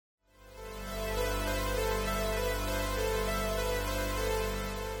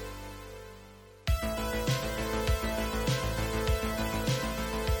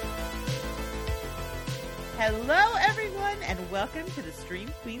Hello, everyone, and welcome to the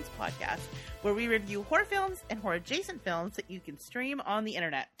Stream Queens podcast, where we review horror films and horror-adjacent films that you can stream on the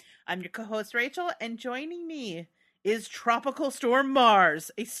internet. I'm your co-host, Rachel, and joining me is Tropical Storm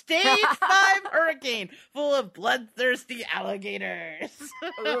Mars, a Stage 5 hurricane full of bloodthirsty alligators.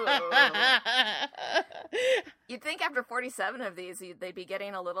 You'd think after 47 of these, they'd be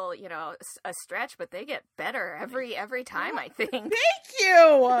getting a little, a stretch, but they get better every time, I think. Thank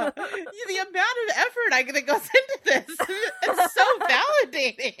you! The amount of effort that goes into this is so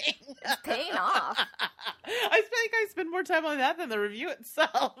validating. It's paying off. I think I spend more time on that than the review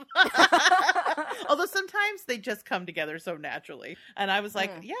itself. Although sometimes they just come together so naturally. And I was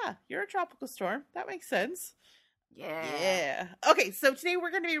like, yeah, you're a tropical storm. That makes sense. Yeah. Okay, so today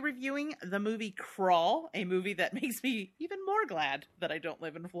we're going to be reviewing the movie Crawl, a movie that makes me even more glad that I don't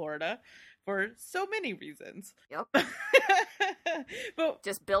live in Florida for so many reasons. Yep. But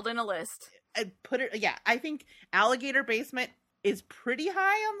just building a list. I think Alligator Basement is pretty high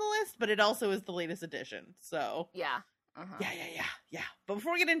on the list, but it also is the latest edition. So yeah. Yeah. But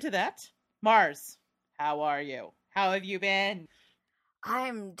before we get into that, Mars, how are you? How have you been?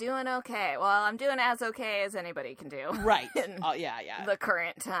 I'm doing okay. Well, I'm doing as okay as anybody can do. Right. Yeah. The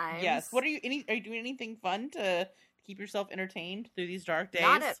current times. Yes. Are you doing anything fun to keep yourself entertained through these dark days?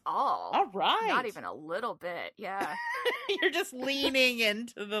 Not at all. All right. Not even a little bit. Yeah. You're just leaning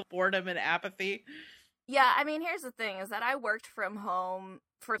into the boredom and apathy. Yeah, I mean, here's the thing, is that I worked from home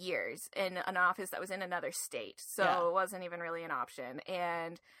for years in an office that was in another state, so It wasn't even really an option.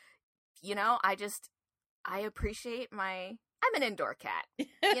 And, I appreciate I'm an indoor cat, so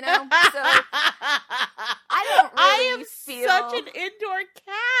I don't really feel... such an indoor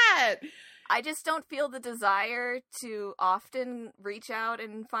cat! I just don't feel the desire to often reach out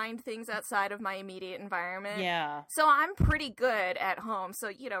and find things outside of my immediate environment. Yeah. So I'm pretty good at home.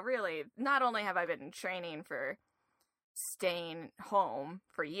 So, really, not only have I been training for staying home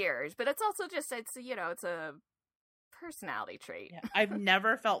for years, but it's also just, it's a personality trait. Yeah. I've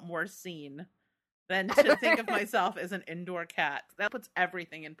never felt more seen than to think of myself as an indoor cat. That puts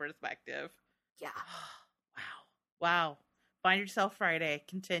everything in perspective. Yeah. Wow. Find Yourself Friday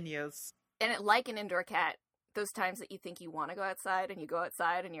continues. And like an indoor cat, those times that you think you want to go outside and you go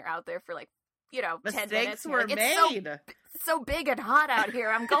outside and you're out there for 10 minutes. Mistakes were made. It's so big and hot out here.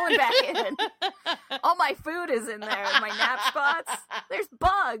 I'm going back in. All my food is in there. My nap spots. There's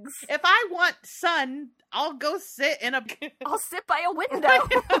bugs. If I want sun, I'll go sit I'll sit by a window.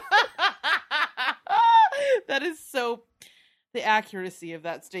 That is so... The accuracy of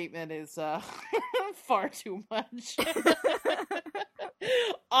that statement is far too much.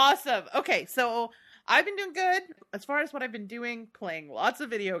 Awesome. Okay, so I've been doing good. As far as what I've been doing, playing lots of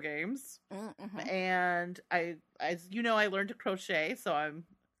video games. Mm-hmm. And as you know, I learned to crochet, so I'm...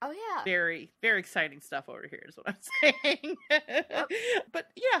 Oh, yeah. Very, very exciting stuff over here is what I'm saying. Yep. But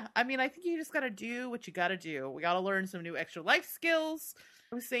yeah, I mean, I think you just gotta do what you gotta do. We gotta learn some new extra life skills.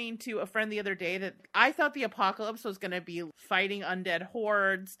 I was saying to a friend the other day that I thought the apocalypse was gonna be fighting undead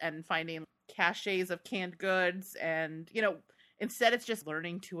hordes and finding caches of canned goods and, instead it's just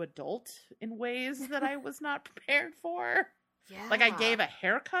learning to adult in ways that I was not prepared for. Yeah. Like I gave a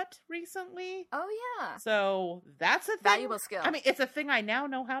haircut recently. Oh, yeah. So that's a thing. Valuable skill. I mean, it's a thing I now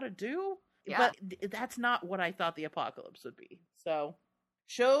know how to do. Yeah. But that's not what I thought the apocalypse would be. So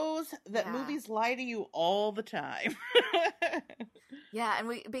shows that movies lie to you all the time. Yeah,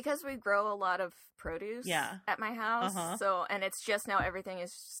 and because we grow a lot of produce at my house. So, and it's just now everything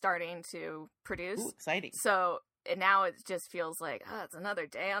is starting to produce. Ooh, exciting. So... And now it just feels like, it's another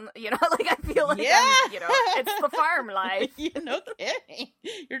day on, I feel like it's the farm life. No kidding.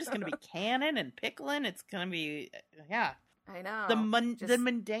 You're just going to be canning and pickling. It's going to be, I know. The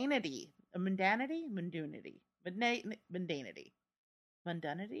mundanity. Mundanity.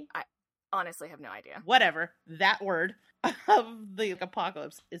 Mundanity? I honestly have no idea. Whatever. That word of the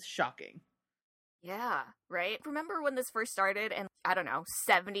apocalypse is shocking. Yeah, right? Remember when this first started and,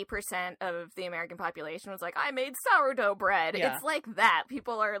 70% of the American population was like, I made sourdough bread. Yeah. It's like that.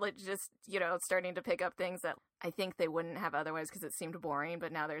 People are just, starting to pick up things that I think they wouldn't have otherwise because it seemed boring,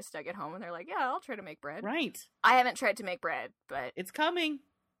 but now they're stuck at home and they're like, I'll try to make bread. Right. I haven't tried to make bread, but... It's coming.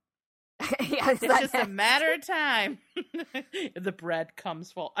 It's just a matter of time. The bread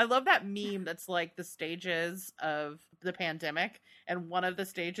comes full. I love that meme that's like the stages of the pandemic, and one of the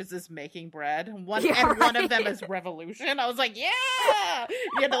stages is making bread, and one of them is revolution. I was like, yeah!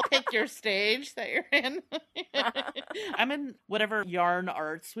 You had to pick your stage that you're in. I'm in whatever yarn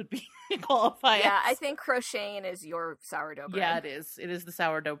arts would be qualified. Yeah, I think crocheting is your sourdough bread. Yeah, it is. It is the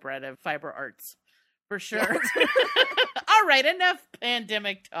sourdough bread of fiber arts. For sure. All right, enough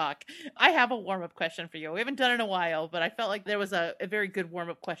pandemic talk. I have a warm-up question for you. We haven't done it in a while, but I felt like there was a very good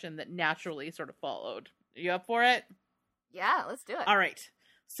warm-up question that naturally sort of followed. Are you up for it? Yeah, let's do it. All right.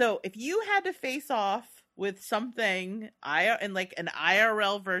 So if you had to face off with something in like an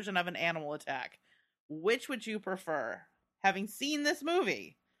IRL version of an animal attack, which would you prefer? Having seen this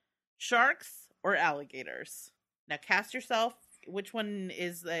movie, sharks or alligators? Now cast yourself. Which one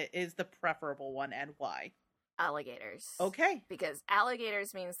is the preferable one and why? Alligators. Okay. Because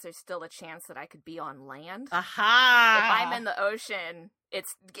alligators means there's still a chance that I could be on land. Aha! If I'm in the ocean,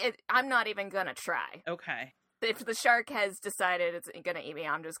 I'm not even gonna try. Okay. If the shark has decided it's gonna eat me,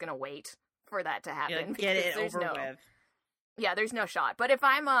 I'm just gonna wait for that to happen. Get it over with. Yeah, there's no shot. But if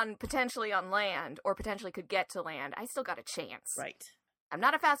I'm potentially on land, or potentially could get to land, I still got a chance. Right. I'm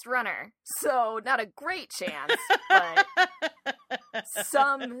not a fast runner, so not a great chance, but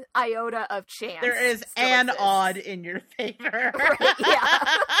some iota of chance. There is an odd in your favor. Right,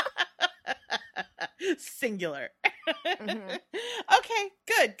 yeah. Singular. Mm-hmm. Okay,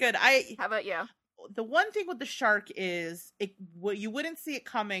 good. How about you? The one thing with the shark is you wouldn't see it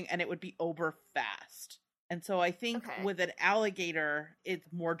coming and it would be over fast. And so I think with an alligator,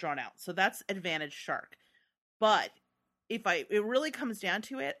 it's more drawn out. So that's advantage shark. But it really comes down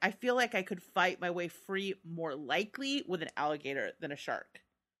to it, I feel like I could fight my way free more likely with an alligator than a shark.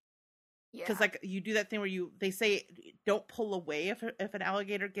 Yeah. Because like you do that thing where they say don't pull away if an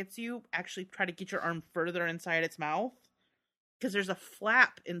alligator gets you. Actually try to get your arm further inside its mouth. Because there's a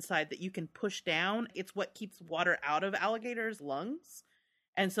flap inside that you can push down. It's what keeps water out of alligators' lungs.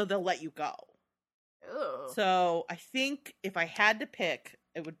 And so they'll let you go. Ooh. So I think if I had to pick,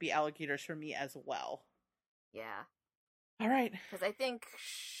 it would be alligators for me as well. Yeah. All right. Because I think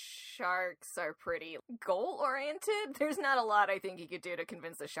sharks are pretty goal-oriented. There's not a lot I think you could do to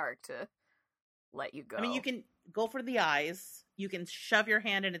convince a shark to let you go. I mean, you can go for the eyes. You can shove your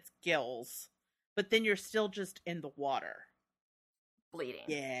hand in its gills. But then you're still just in the water. Bleeding.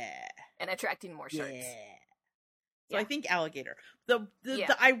 Yeah. And attracting more sharks. Yeah. So I think alligator. The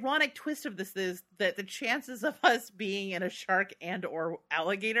ironic twist of this is that the chances of us being in a shark and or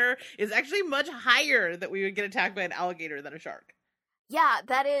alligator is actually much higher that we would get attacked by an alligator than a shark. Yeah,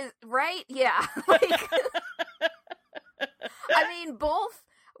 that is right. Yeah. Like, I mean, both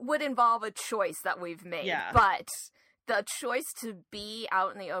would involve a choice that we've made. Yeah. But the choice to be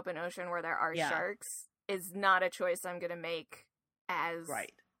out in the open ocean where there are sharks is not a choice I'm going to make as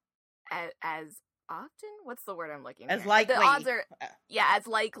often? What's the word I'm looking for? As likely. The odds are, as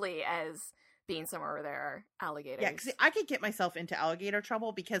likely as being somewhere where there are alligators. Yeah, because I could get myself into alligator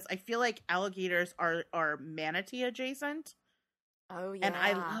trouble because I feel like alligators are manatee adjacent. Oh, yeah. And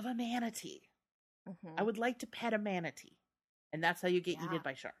I love a manatee. Mm-hmm. I would like to pet a manatee. And that's how you get eaten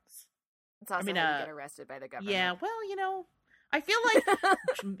by sharks. It's also how you get arrested by the government. Yeah, well, I feel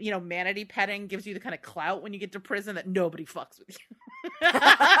like, manatee petting gives you the kind of clout when you get to prison that nobody fucks with you.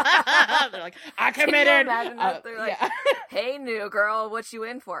 They're like, I committed. Can you imagine that? They're like, hey, new girl, what you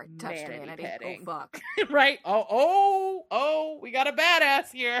in for? Touched manatee. Petting. Oh, fuck. Right? Oh, we got a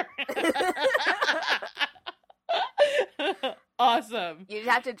badass here. Awesome. You'd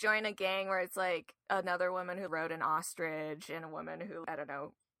have to join a gang where it's like another woman who rode an ostrich and a woman who, I don't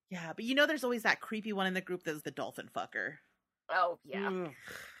know. Yeah, but there's always that creepy one in the group that's the dolphin fucker. Oh, yeah. Ugh.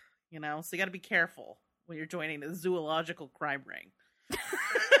 So you got to be careful when you're joining the zoological crime ring.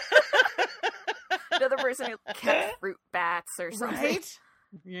 Another person who kept fruit bats or something. Right?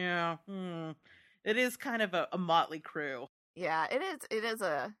 Yeah. It is kind of a motley crew. Yeah, it is. It is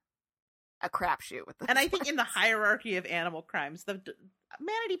a crapshoot with this. And I think in the hierarchy of animal crimes, the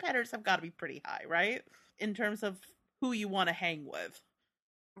manatee petters have got to be pretty high, right? In terms of who you want to hang with.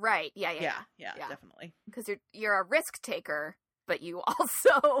 Right. Yeah, definitely. Because you're a risk taker, but you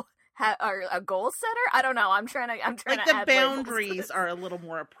also are a goal setter. I don't know. I'm trying like to the boundaries are a little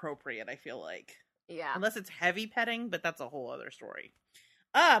more appropriate, I feel like. Yeah. Unless it's heavy petting, but that's a whole other story.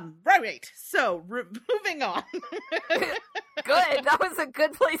 Right. So, moving on. Good. That was a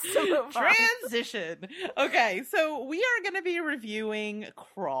good place to move on. Transition. Okay, so we are going to be reviewing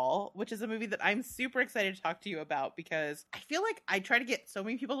Crawl, which is a movie that I'm super excited to talk to you about because I feel like I try to get so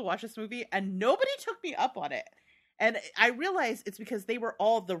many people to watch this movie and nobody took me up on it. And I realized it's because they were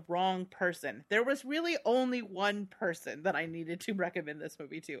all the wrong person. There was really only one person that I needed to recommend this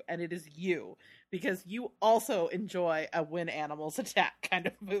movie to, and it is you. Because you also enjoy a when animals attack kind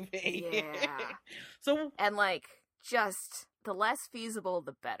of movie. Yeah. And just the less feasible,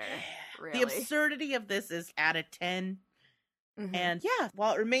 the better, really. The absurdity of this is at a 10. Mm-hmm. And yeah,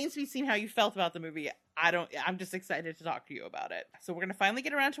 while it remains to be seen how you felt about the movie, I'm just excited to talk to you about it. So we're going to finally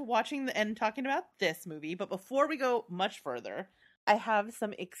get around to watching and talking about this movie. But before we go much further, I have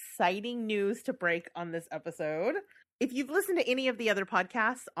some exciting news to break on this episode. If you've listened to any of the other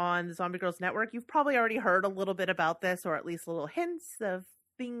podcasts on the Zombie Grrlz Network, you've probably already heard a little bit about this, or at least little hints of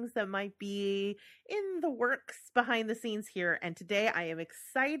things that might be in the works behind the scenes here. And today I am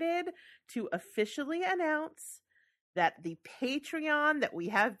excited to officially announce that the Patreon that we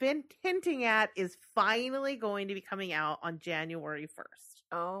have been hinting at is finally going to be coming out on January 1st.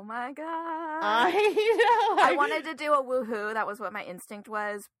 Oh my god. I know. I wanted to do a woohoo. That was what my instinct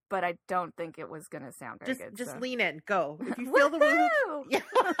was, but I don't think it was going to sound very good. Just lean in. Go. If you feel the woohoo. Yeah.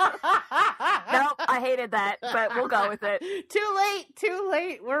 Nope, I hated that, but we'll go with it. Too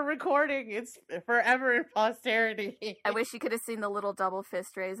late. We're recording. It's forever in posterity. I wish you could have seen the little double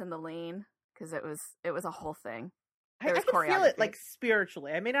fist raise and the lean, because it was a whole thing. I could feel it, like,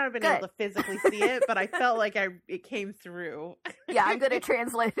 spiritually. I may not have been able to physically see it, but I felt like it came through. Yeah, I'm good at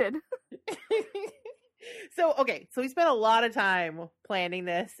translated. So we spent a lot of time planning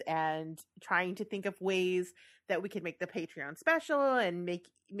this and trying to think of ways that we could make the Patreon special and make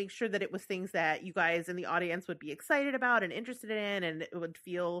sure that it was things that you guys in the audience would be excited about and interested in, and it would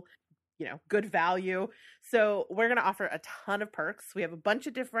feel, good value. So we're going to offer a ton of perks. We have a bunch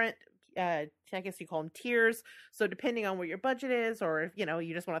of different I guess you call them tiers. So depending on what your budget is, or if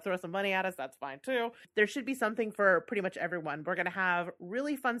you just want to throw some money at us, that's fine too. There should be something for pretty much everyone. We're going to have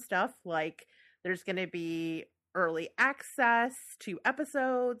really fun stuff, like there's going to be early access to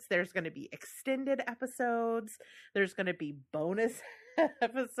episodes, there's going to be extended episodes, there's going to be bonus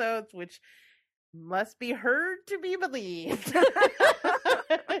episodes, which must be heard to be believed.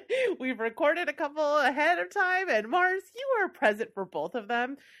 We've recorded a couple ahead of time, and Mars, you were present for both of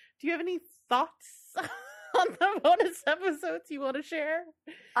them. Do you have any thoughts on the bonus episodes you want to share?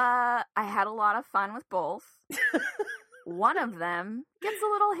 I had a lot of fun with both. One of them gets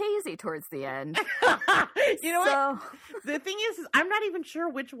a little hazy towards the end. You know what? The thing is I'm not even sure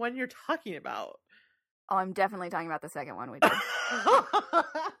which one you're talking about. Oh, I'm definitely talking about the second one we did.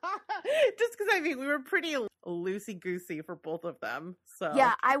 Just because we were pretty loosey-goosey for both of them. So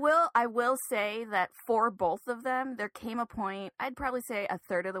yeah, I will say that for both of them, there came a point, I'd probably say a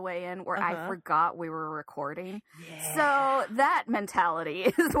third of the way in, where I forgot we were recording. Yeah. So that mentality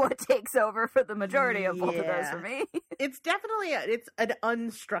is what takes over for the majority of both of those for me. It's definitely it's an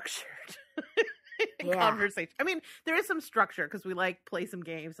unstructured conversation. I mean, there is some structure because we play some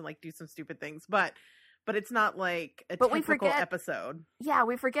games and do some stupid things, but it's not like a typical episode. Yeah,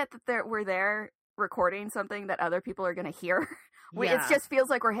 we forget that we're there recording something that other people are going to hear. It just feels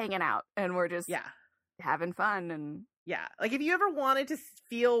like we're hanging out and we're just having fun. And yeah, if you ever wanted to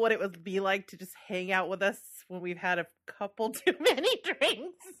feel what it would be like to just hang out with us when we've had a couple too many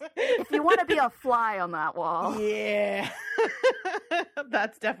drinks. If you want to be a fly on that wall. Yeah.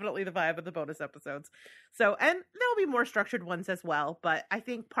 That's definitely the vibe of the bonus episodes. So, and there'll be more structured ones as well, but I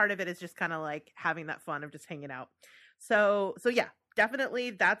think part of it is just kind of having that fun of just hanging out. So yeah,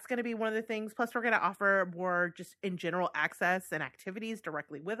 definitely that's going to be one of the things. Plus we're going to offer more just in general access and activities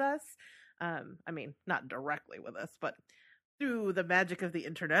directly with us. Not directly with us, but through the magic of the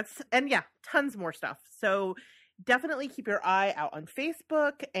internet. And yeah, tons more stuff. So definitely keep your eye out on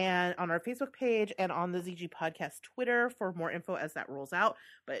Facebook and on our Facebook page and on the ZG Podcast Twitter for more info as that rolls out.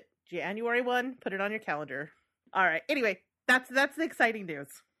 But January 1, put it on your calendar. All right. Anyway, that's the exciting news.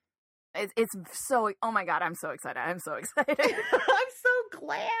 It's so, oh my God, I'm so excited. I'm so excited. I'm so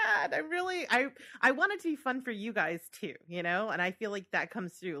glad. I want it to be fun for you guys too, and I feel like that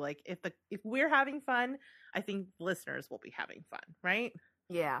comes through. If we're having fun, I think listeners will be having fun, right?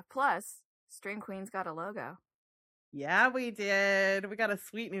 Yeah. Plus, Stream Queen's got a logo. Yeah, we did. We got a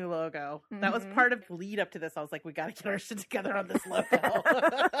sweet new logo. Mm-hmm. That was part of the lead up to this. I was like, we got to get our shit together on this logo.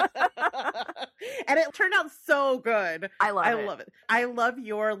 And it turned out so good. I love it. I love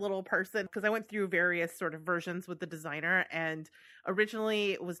your little person, because I went through various sort of versions with the designer, and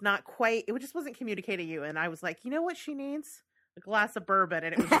originally it was not quite, it just wasn't communicating you. And I was like, you know what she needs? A glass of bourbon.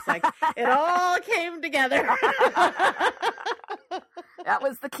 And it was just it all came together. That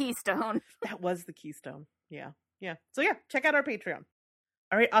was the keystone. That was the keystone. Yeah. Yeah. So yeah, check out our Patreon.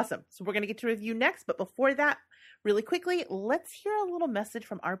 All right, awesome. So we're going to get to review next, but before that, really quickly, let's hear a little message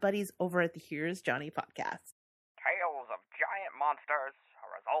from our buddies over at the Here's Johnny podcast. Tales of giant monsters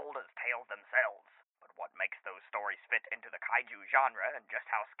are as old as tales themselves, but what makes those stories fit into the kaiju genre, and just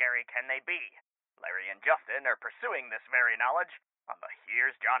how scary can they be? Larry and Justin are pursuing this very knowledge on the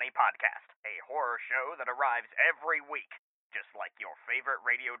Here's Johnny podcast, a horror show that arrives every week, just like your favorite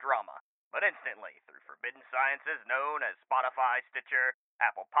radio drama. but instantly through forbidden sciences known as Spotify, Stitcher,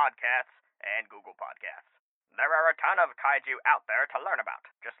 Apple Podcasts, and Google Podcasts. There are a ton of kaiju out there to learn about.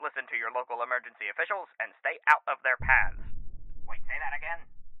 Just listen to your local emergency officials and stay out of their paths. Wait, say that again?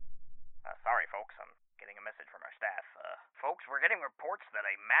 Sorry, folks, I'm getting a message from our staff. Folks, we're getting reports that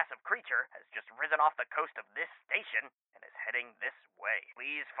a massive creature has just risen off the coast of this station and is heading this way.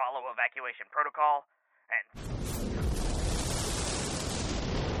 Please follow evacuation protocol and...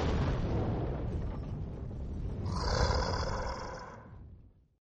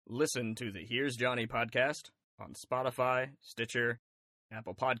 Listen to the Here's Johnny podcast on Spotify, Stitcher,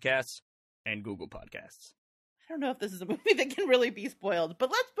 Apple Podcasts, and Google Podcasts. I don't know if this is a movie that can really be spoiled,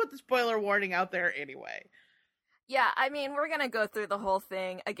 but let's put the spoiler warning out there anyway. Yeah, I mean, we're gonna go through the whole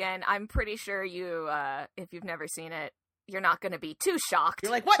thing. Again, I'm pretty sure you, if you've never seen it, you're not gonna be too shocked.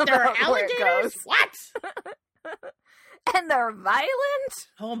 You're like, what? There are alligators? What? And they're violent?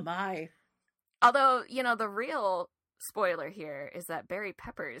 Oh my. Although, you know, the real spoiler here is that Barry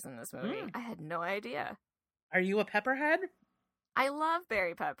Pepper is in this movie. I had no idea. Are you a Pepperhead? I love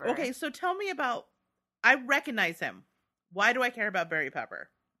Barry Pepper. Okay, so tell me about... I recognize him. Why do I care about Barry Pepper?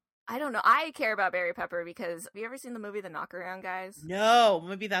 I don't know. I care about Barry Pepper because... Have you ever seen the movie The Knockaround Guys? No,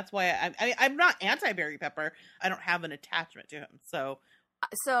 maybe that's why I'm not anti-Barry Pepper. I don't have an attachment to him, so...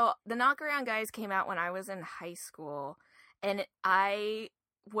 So, The Knockaround Guys came out when I was in high school, and I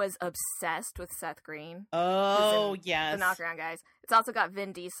was obsessed with Seth Green. Oh, yes. The Knockaround Guys. It's also got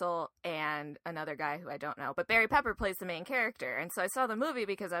Vin Diesel and another guy who I don't know. But Barry Pepper plays the main character. And so I saw the movie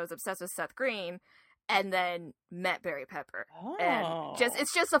because I was obsessed with Seth Green and then met Barry Pepper. Oh. And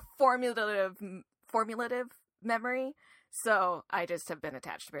it's just a formulative memory. So I just have been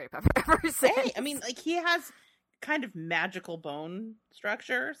attached to Barry Pepper ever since. Hey, I mean, like, he has kind of magical bone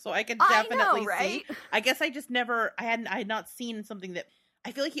structure, so I could definitely right? see. I guess I just never... I had not seen something that...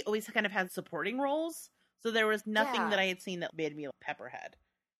 I feel like he always kind of had supporting roles, so there was nothing that I had seen that made me a Pepperhead.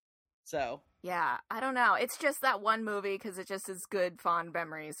 So... Yeah, I don't know. It's just that one movie because it just is good, fond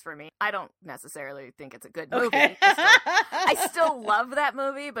memories for me. I don't necessarily think it's a good movie. Okay. I still love that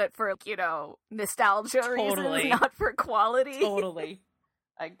movie, but for, you know, nostalgia reasons, not for quality. Totally.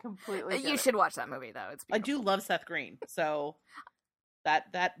 I completely get You should watch that movie, though. It's beautiful. I do love Seth Green, so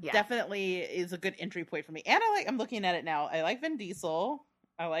that definitely is a good entry point for me. And I'm looking at it now. I like Vin Diesel.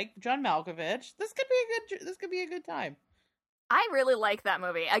 I like John Malkovich. This could be a good time. I really like that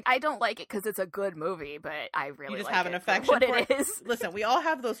movie. I don't like it because it's a good movie, but I really you just like have an it affection for what for it is. Listen, we all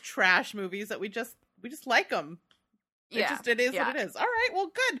have those trash movies that we just like them. It is what it is. All right,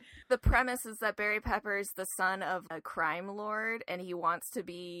 well, good. The premise is that Barry Pepper's the son of a crime lord, and he wants to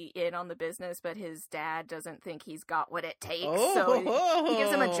be in on the business, but his dad doesn't think he's got what it takes. So he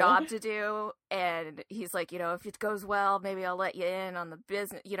gives him a job to do, and he's like, you know, if it goes well, maybe I'll let you in on the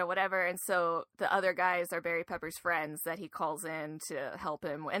business, you know, whatever. And so the other guys are Barry Pepper's friends that he calls in to help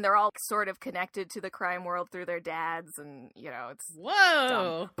him, and they're all sort of connected to the crime world through their dads, and, you know, it's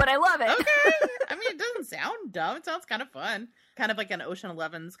dumb. But I love it. Okay. I mean, it doesn't sound dumb. It sounds kind of fun. Kind of like an Ocean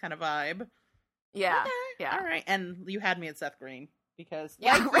 11's kind of vibe. Yeah. Okay. Yeah. All right. And you had me at Seth Green because,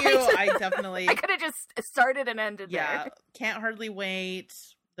 Yeah, like you, right? I definitely... I could have just started and ended there. Can't Hardly Wait.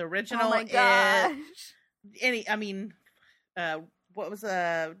 The original. Oh my gosh. What was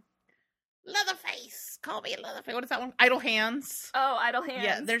Leatherface? Call me Leatherface. What is that one? Idle Hands. Oh, Idle Hands.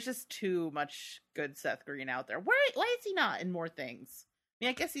 Yeah, there's just too much good Seth Green out there. Why is he not in more things? I mean,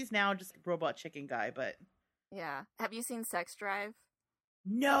 I guess he's now just Robot Chicken guy, but... Yeah. Have you seen Sex Drive?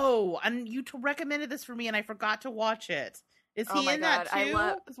 No, and you recommended this for me, and I forgot to watch it. Is he in that too?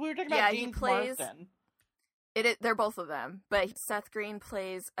 Because we were talking about James Marsden. They're both of them, but Seth Green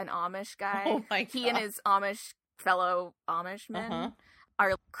plays an Amish guy. Oh my God. He and his fellow Amish men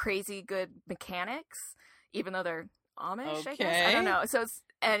are crazy good mechanics, even though they're Amish. I guess I don't know. So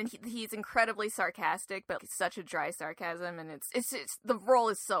he's incredibly sarcastic, but such a dry sarcasm, and it's the role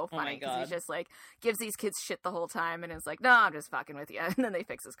is so funny because he just like gives these kids shit the whole time, and is like, "No, I'm just fucking with you," and then they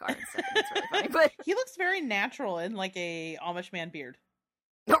fix his car instead. And it's really funny, but he looks very natural in like a Amish man beard.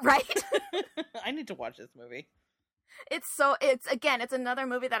 Right? I need to watch this movie. It's another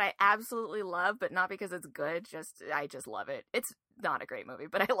movie that I absolutely love, but not because it's good. I just love it. It's not a great movie,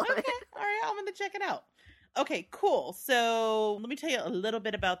 but I love it. All right, I'm gonna check it out. Okay, cool. So let me tell you a little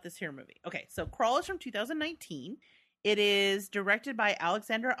bit about this here movie. Okay, so Crawl is from 2019. It is directed by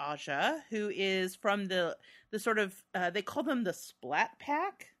Alexander Aja, who is from the sort of, they call them the Splat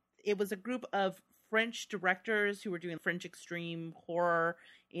Pack. It was a group of French directors who were doing French extreme horror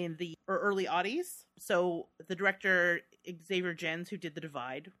in the early aughties. So the director Xavier Gens, who did The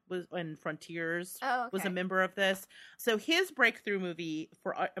Divide and Frontiers, was a member of this. So his breakthrough movie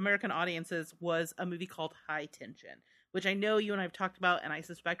for American audiences was a movie called High Tension, which I know you and I have talked about, and I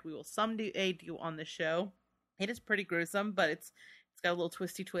suspect we will someday do on the show. It is pretty gruesome, but it's got a little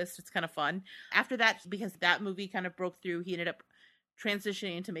twisty twist. It's kind of fun. After that, because that movie kind of broke through, he ended up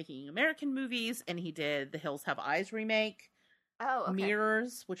transitioning into making American movies, and he did the Hills Have Eyes remake. Oh, okay.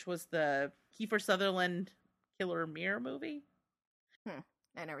 Mirrors, which was the Kiefer Sutherland Killer Mirror movie.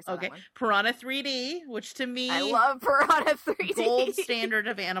 I never saw that one. Piranha 3D, which to me, I love Piranha 3D. Gold standard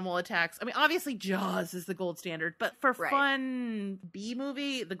of animal attacks. I mean, obviously Jaws is the gold standard, but for fun B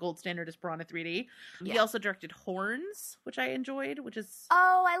movie, the gold standard is Piranha 3D. Yeah. He also directed Horns, which I enjoyed, which is...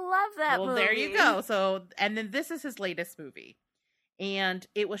 Oh, I love that movie. Well, there you go. So, and then this is his latest movie. And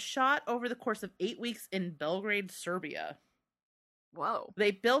it was shot over the course of 8 weeks in Belgrade, Serbia. Whoa.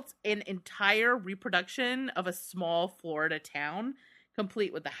 They built an entire reproduction of a small Florida town,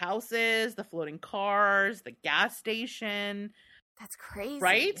 complete with the houses, the floating cars, the gas station. That's crazy.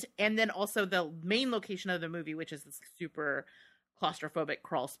 Right? And then also the main location of the movie, which is this super claustrophobic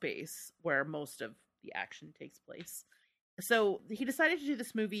crawl space where most of the action takes place. So he decided to do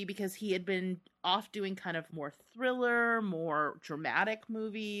this movie because he had been off doing kind of more thriller, more dramatic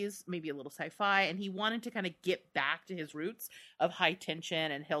movies, maybe a little sci-fi, and he wanted to kind of get back to his roots of High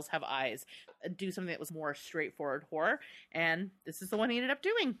Tension and Hills Have Eyes, do something that was more straightforward horror, and this is the one he ended up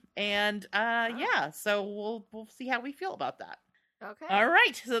doing. And so we'll see how we feel about that. Okay. All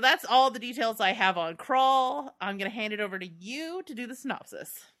right, so that's all the details I have on Crawl. I'm going to hand it over to you to do the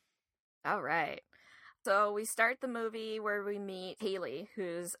synopsis. All right. So we start the movie where we meet Haley,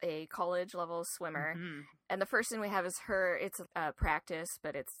 who's a college-level swimmer. Mm-hmm. And the first thing we have is her. It's a practice,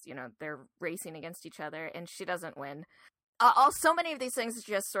 but it's, they're racing against each other, and she doesn't win. So many of these things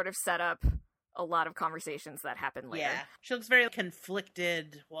just sort of set up a lot of conversations that happen later. Yeah, she looks very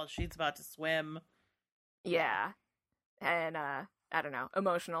conflicted while she's about to swim. Yeah. And, I don't know,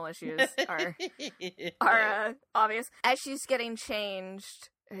 emotional issues are obvious. As she's getting changed...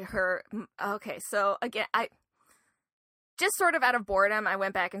 so again, I just sort of out of boredom, I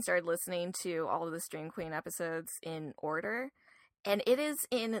went back and started listening to all of the Stream Queen episodes in order, and it is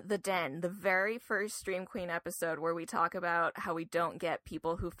in The Den, the very first Stream Queen episode, where we talk about how we don't get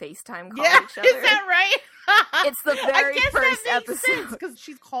people who FaceTime call each other. Is that right? It's the very first episode. Because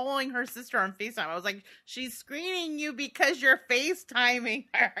she's calling her sister on FaceTime. I was like, she's screening you because you're FaceTiming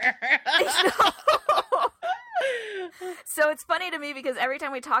her. So it's funny to me because every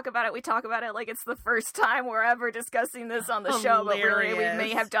time we talk about it like it's the first time we're ever discussing this on the show, but really we may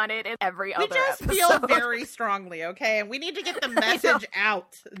have done it in every other episode. We just feel very strongly, okay? And we need to get the message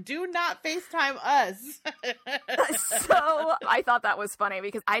out. Do not FaceTime us. So I thought that was funny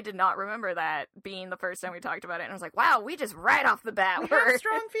because I did not remember that being the first time we talked about it, and I was like, wow, we just right off the bat we're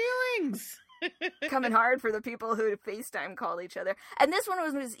strong feelings. Coming hard for the people who FaceTime call each other. And this one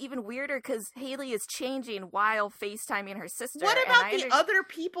was even weirder because Haley is changing while FaceTiming her sister. What about the other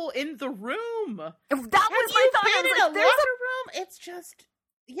people in the room? That was my thought. In a locker room? It's just...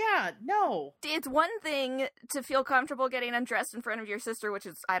 Yeah, no. It's one thing to feel comfortable getting undressed in front of your sister, which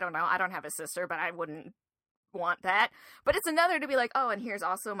is, I don't know, I don't have a sister, but I wouldn't want that. But it's another to be like, oh, and here's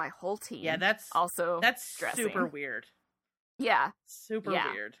also my whole team. Yeah, that's dressing. Super weird. Yeah. Super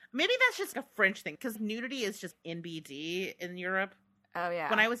weird. Maybe that's just a French thing, because nudity is just NBD in Europe. Oh, yeah.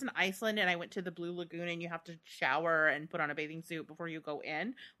 When I was in Iceland and I went to the Blue Lagoon and you have to shower and put on a bathing suit before you go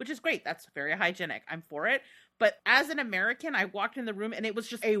in, which is great. That's very hygienic. I'm for it. But as an American, I walked in the room and it was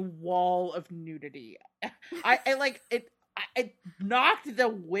just a wall of nudity. It knocked the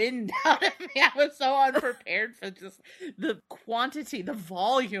wind out of me. I was so unprepared for just the quantity, the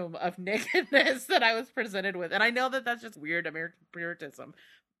volume of nakedness that I was presented with. And I know that that's just weird American Puritanism.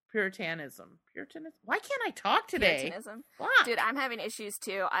 Why can't I talk today? Puritanism. What? Dude, I'm having issues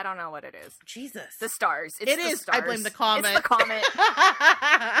too. I don't know what it is. Jesus. The stars. It is. I blame the comet. It's the comet.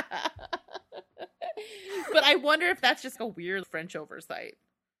 But I wonder if that's just a weird French oversight.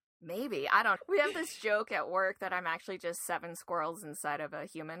 Maybe. I don't. We have this joke at work that I'm actually just 7 squirrels inside of a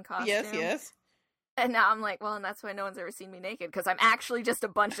human costume. Yes. And now I'm like, well, and that's why no one's ever seen me naked, because I'm actually just a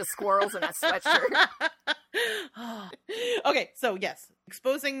bunch of squirrels in a sweatshirt. Okay, so yes,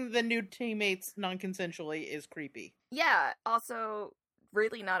 exposing the new teammates non-consensually is creepy. Yeah, also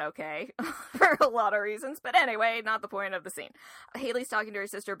really not okay for a lot of reasons. But anyway, not the point of the scene. Haley's talking to her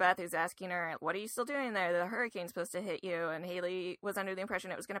sister Beth, who's asking her, what are you still doing there? The hurricane's supposed to hit you. And Haley was under the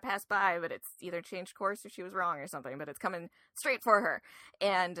impression it was going to pass by, but it's either changed course or she was wrong or something, but it's coming straight for her.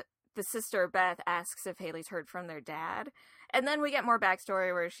 And the sister Beth asks if Haley's heard from their dad. And then we get more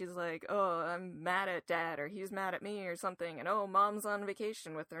backstory where she's like, oh, I'm mad at Dad, or he's mad at me or something, and oh, Mom's on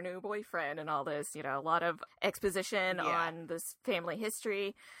vacation with her new boyfriend and all this, you know, a lot of exposition on this family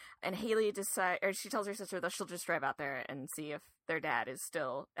history. And Haley she tells her sister that she'll just drive out there and see if their dad is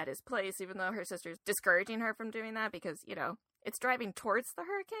still at his place, even though her sister's discouraging her from doing that because, you know, it's driving towards the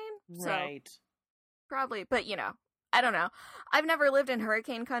hurricane. Right. So probably, but, you know, I don't know. I've never lived in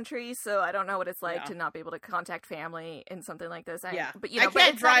hurricane country, so I don't know what it's like to not be able to contact family in something like this. But, you know, I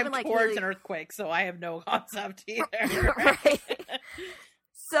can't drive like towards an earthquake, so I have no concept either. Right.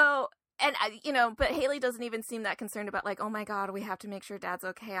 So... And, you know, but Haley doesn't even seem that concerned about, like, oh, my God, we have to make sure Dad's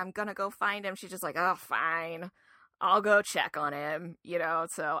okay. I'm going to go find him. She's just like, oh, fine. I'll go check on him, you know.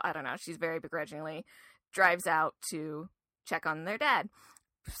 So, I don't know. She's very begrudgingly drives out to check on their dad.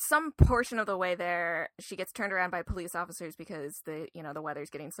 Some portion of the way there, she gets turned around by police officers because the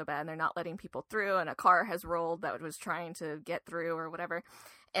weather's getting so bad and they're not letting people through. And a car has rolled that was trying to get through or whatever.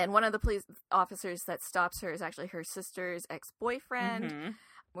 And one of the police officers that stops her is actually her sister's ex-boyfriend. Mm-hmm.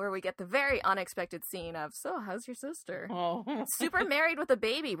 Where we get the very unexpected scene of, so how's your sister? Oh. Super married with a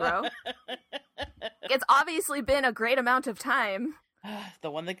baby, bro. It's obviously been a great amount of time. The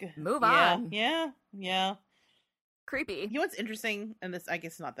one that... Move on. Yeah. Creepy. You know what's interesting? And this, I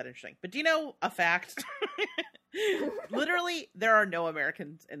guess, not that interesting. But do you know a fact? Literally, there are no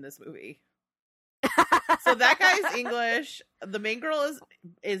Americans in this movie. So that guy's English. The main girl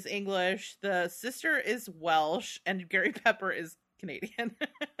is English. The sister is Welsh. And Gary Pepper is Canadian.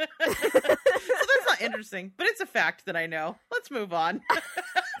 So that's not interesting, but it's a fact that I know. Let's move on.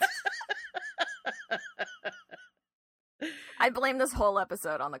 I blame this whole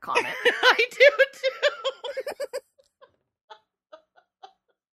episode on the comment. I do too.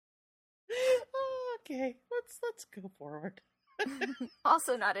 Okay, let's go forward.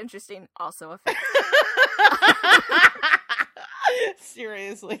 Also not interesting, also a fact.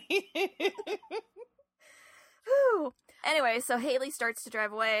 Seriously. Whew. Anyway, so Haley starts to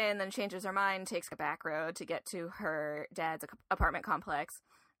drive away and then changes her mind, takes a back road to get to her dad's apartment complex,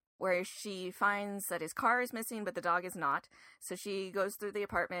 where she finds that his car is missing, but the dog is not. So she goes through the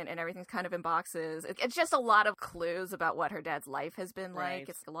apartment and everything's kind of in boxes. It's just a lot of clues about what her dad's life has been like. Right.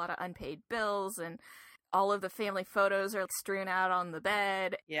 It's a lot of unpaid bills and all of the family photos are strewn out on the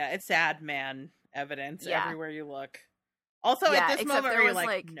bed. Yeah, it's sad man evidence everywhere you look. Also, at this moment where you're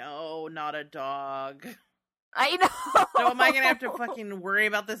like, no, not a dog. I know. So am I going to have to fucking worry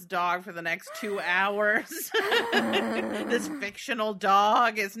about this dog for the next 2 hours? This fictional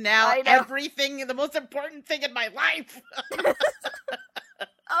dog is now everything, the most important thing in my life.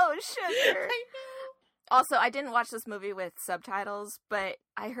 Oh, sugar. Also, I didn't watch this movie with subtitles, but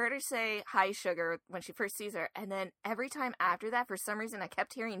I heard her say, hi, sugar, when she first sees her. And then every time after that, for some reason, I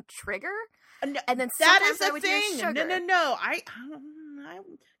kept hearing trigger. No, and then that is the thing. No. I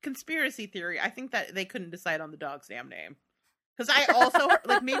conspiracy theory. I think that they couldn't decide on the dog's damn name. Because I also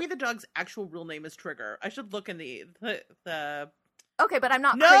heard, maybe the dog's actual real name is Trigger. I should look in the Okay, but I'm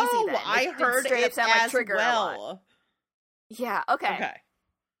not crazy then. I heard straight up sound as like Trigger well. Yeah, okay.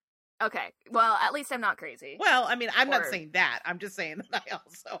 Well, at least I'm not crazy. Well, I mean, I'm not saying that. I'm just saying that I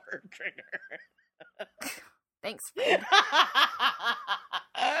also heard Trigger. Thanks.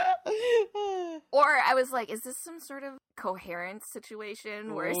 Or I was like, is this some sort of coherent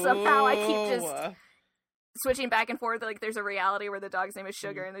situation where somehow I keep just switching back and forth? Like, there's a reality where the dog's name is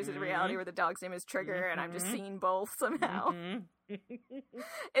Sugar, and there's a reality where the dog's name is Trigger, and I'm just seeing both somehow.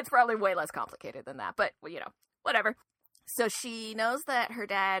 It's probably way less complicated than that, but, whatever. So she knows that her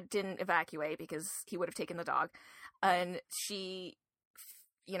dad didn't evacuate because he would have taken the dog, and she...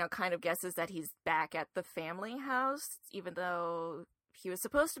 kind of guesses that he's back at the family house, even though he was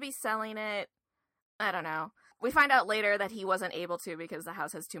supposed to be selling it. I don't know. We find out later that he wasn't able to because the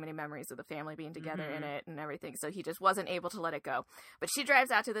house has too many memories of the family being together in it and everything, so he just wasn't able to let it go. But she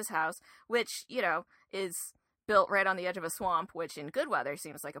drives out to this house, which, is built right on the edge of a swamp, which in good weather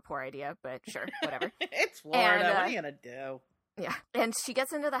seems like a poor idea, but sure, whatever. It's Florida. What are you gonna do? Yeah. And she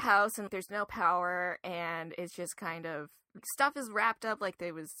gets into the house and there's no power, and it's just kind of stuff is wrapped up like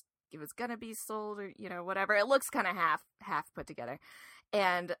it was gonna be sold or whatever. It looks kind of half put together.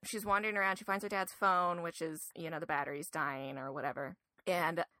 And she's wandering around. She finds her dad's phone, which is the battery's dying or whatever.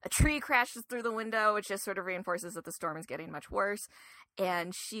 And a tree crashes through the window, which just sort of reinforces that the storm is getting much worse.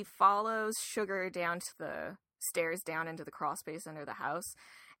 And she follows Sugar down to the stairs down into the crawl space under the house,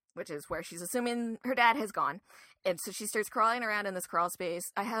 which is where she's assuming her dad has gone. And so she starts crawling around in this crawl space.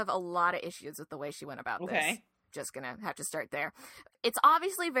 I have a lot of issues with the way she went about this. just gonna have to start there. It's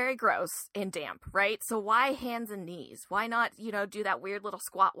obviously very gross and damp, right? So why hands and knees? Why not, do that weird little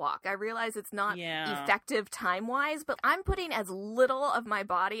squat walk? I realize it's not effective time-wise, but I'm putting as little of my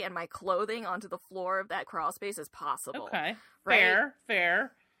body and my clothing onto the floor of that crawl space as possible. Okay. Right?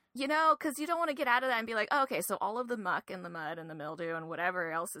 Fair. Because you don't want to get out of that and be like, oh, okay, so all of the muck and the mud and the mildew and whatever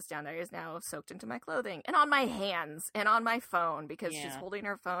else is down there is now soaked into my clothing and on my hands and on my phone, because she's holding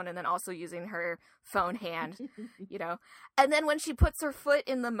her phone and then also using her phone hand, And then when she puts her foot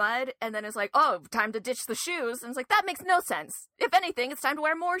in the mud and then is like, oh, time to ditch the shoes. And it's like, that makes no sense. If anything, it's time to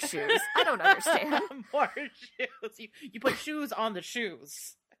wear more shoes. I don't understand. More shoes. You put shoes on the shoes.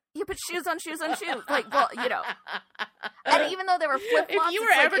 You put shoes on shoes on shoes. Like, well, And even though there were flip-flops... If you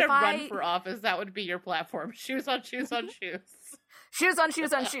were ever to run for office, that would be your platform. Shoes on shoes on shoes. Shoes on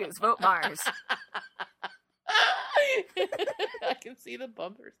shoes on shoes. Vote Mars. I can see the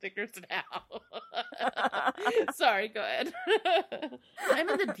bumper stickers now. Sorry, go ahead. I'm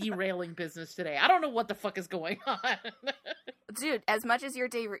in the derailing business today. I don't know what the fuck is going on. Dude, as much as you're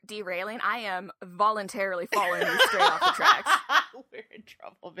derailing, I am voluntarily following you straight off the tracks. We're in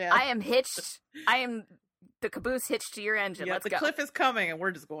trouble, man. I am hitched. I am the caboose hitched to your engine. Yeah, Let's the go. cliff is coming, and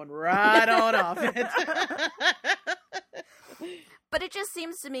we're just going right on off it. But it just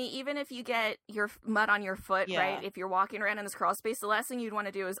seems to me, even if you get your mud on your foot, right, if you're walking around in this crawl space, the last thing you'd want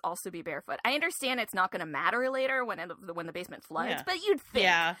to do is also be barefoot. I understand it's not going to matter later when the basement floods, but you'd think,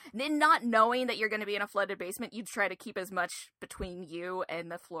 not knowing that you're going to be in a flooded basement, you'd try to keep as much between you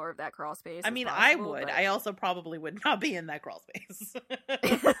and the floor of that crawl space. I mean, I would. But... I also probably would not be in that crawl space.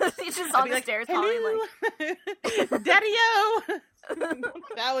 He's just on the stairs calling like, Daddy-o!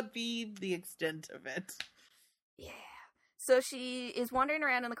 That would be the extent of it. Yeah. So she is wandering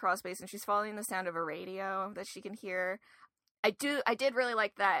around in the crawl space and she's following the sound of a radio that she can hear. I did really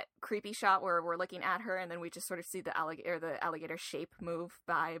like that creepy shot where we're looking at her and then we just sort of see the alligator shape move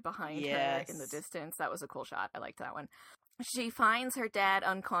by behind her in the distance. That was a cool shot. I liked that one. She finds her dad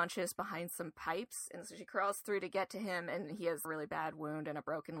unconscious behind some pipes, and so she crawls through to get to him, and he has a really bad wound and a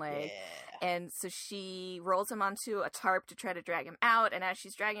broken leg. Yeah. And so she rolls him onto a tarp to try to drag him out, and as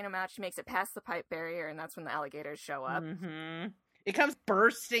she's dragging him out, she makes it past the pipe barrier, and that's when the alligators show up. Mm-hmm. It comes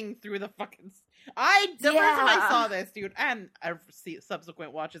bursting through the fucking... The first time I saw this, dude, and I see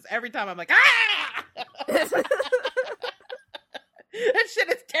subsequent watches, every time I'm like, ah! That shit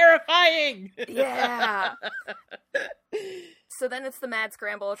is terrifying! Yeah. So then it's the mad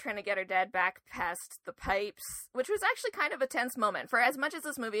scramble trying to get her dad back past the pipes, which was actually kind of a tense moment. For as much as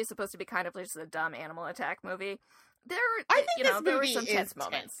this movie is supposed to be kind of just a dumb animal attack movie, there were some tense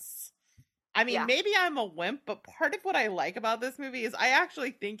moments. I mean, maybe I'm a wimp, but part of what I like about this movie is I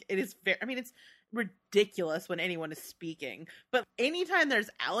actually think it is it's ridiculous when anyone is speaking, but anytime there's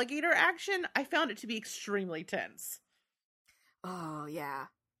alligator action, I found it to be extremely tense. Oh, yeah.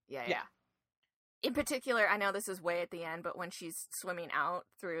 In particular, I know this is way at the end, but when she's swimming out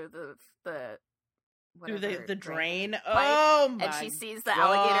through the drain, and she sees the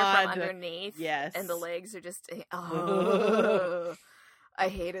alligator from underneath, and the legs are just I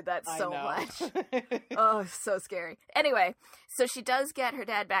hated that so much. Oh, so scary. Anyway, so she does get her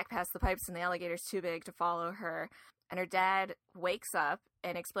dad back past the pipes, and the alligator's too big to follow her. And her dad wakes up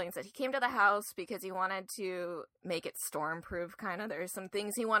and explains that he came to the house because he wanted to make it storm-proof, kind of. There's some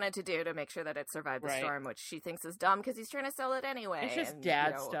things he wanted to do to make sure that it survived the storm, which she thinks is dumb because he's trying to sell it anyway. It's just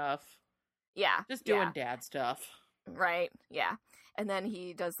dad stuff. Yeah. Just doing dad stuff. Right, yeah. And then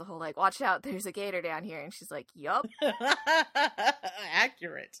he does the whole, like, watch out, there's a gator down here. And she's like, yup.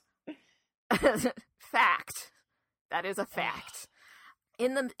 Accurate. Fact. That is a fact.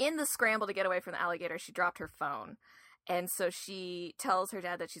 In the scramble to get away from the alligator, she dropped her phone. And so she tells her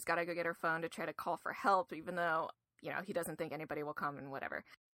dad that she's got to go get her phone to try to call for help, even though, he doesn't think anybody will come and whatever.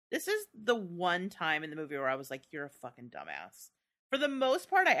 This is the one time in the movie where I was like, you're a fucking dumbass. For the most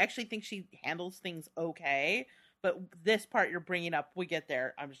part, I actually think she handles things okay. But this part you're bringing up, we get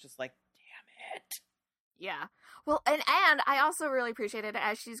there, I was just like, damn it. Yeah. Well, and I also really appreciated it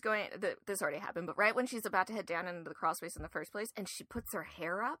as she's going, this already happened, but right when she's about to head down into the crawl space in the first place, and she puts her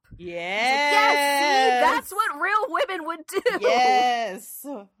hair up. Yes. Like, see, that's what real women would do. Yes.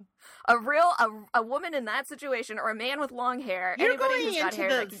 A woman in that situation, or a man with long hair, you're anybody going who's got into hair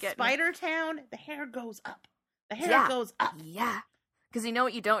the that can get Spider Town, the hair goes up. The hair goes up. Yeah. Because you know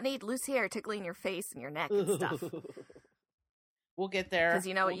what you don't need? Loose hair tickling your face and your neck and stuff. We'll get there. Because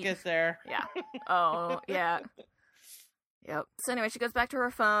we'll get there. Yeah. Oh, yeah. Yep. So anyway, she goes back to her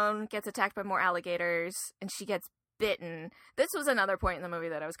phone, gets attacked by more alligators, and she gets bitten. This was another point in the movie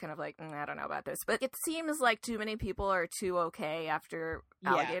that I was kind of like, I don't know about this. But it seems like too many people are too okay after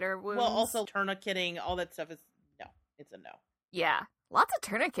alligator wounds. Well, also tourniqueting, all that stuff is it's a no. Yeah. Lots of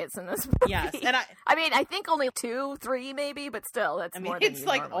tourniquets in this movie. Yes, and I mean, I think only 2, 3 maybe, but still, that's more than it's you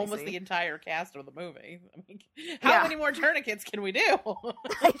like normally almost see. the entire cast of the movie. I mean, how many more tourniquets can we do?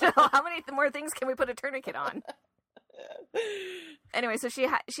 I know. How many more things can we put a tourniquet on? Anyway, so she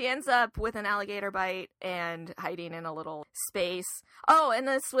ends up with an alligator bite and hiding in a little space. Oh, and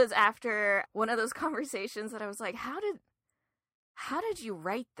this was after one of those conversations that I was like, how did you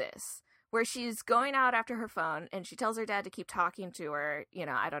write this? Where she's going out after her phone and she tells her dad to keep talking to her, you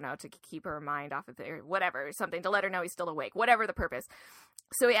know, I don't know, to keep her mind off of it or whatever, something to let her know he's still awake, whatever the purpose.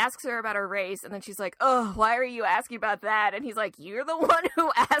 So he asks her about her race, and then she's like, oh, why are you asking about that? And he's like, you're the one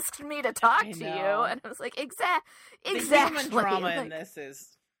who asked me to talk to you. And I was like, exactly. The human drama in this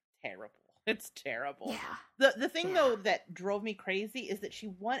is terrible. It's terrible. Yeah. The thing, though, that drove me crazy is that she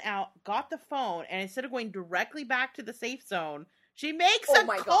went out, got the phone, and instead of going directly back to the safe zone, she makes a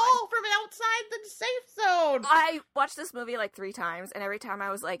call from outside the safe zone. I watched this movie like 3 times, and every time I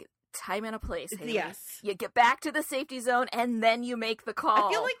was like, time and a place, Haley. Yes. You get back to the safety zone, and then you make the call.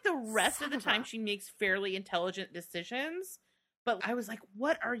 I feel like the rest of the time she makes fairly intelligent decisions, but I was like,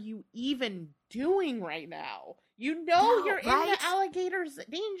 what are you even doing right now? You know you're in the alligator's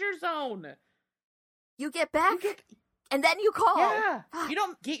danger zone. You get back, and then you call. Yeah. You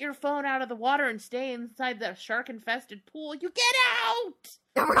don't get your phone out of the water and stay inside the shark-infested pool. You get out!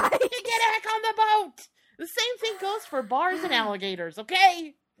 Right. You get back on the boat! The same thing goes for bars and alligators,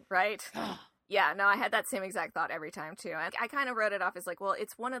 okay? Right. Yeah, no, I had that same exact thought every time, too. I kind of wrote it off as like, well,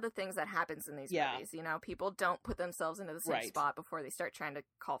 it's one of the things that happens in these movies. You know, people don't put themselves into the same spot before they start trying to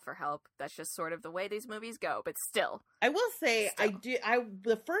call for help. That's just sort of the way these movies go, but still. I will say,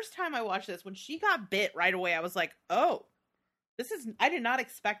 the first time I watched this, when she got bit right away, I was like, oh, I did not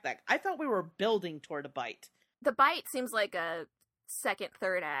expect that. I thought we were building toward a bite. The bite seems like a second,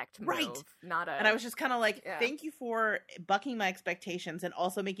 third act move, not a... And I was just kind of like, thank you for bucking my expectations and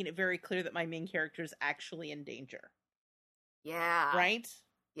also making it very clear that my main character is actually in danger. Yeah. Right?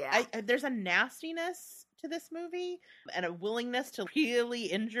 Yeah. There's a nastiness to this movie and a willingness to really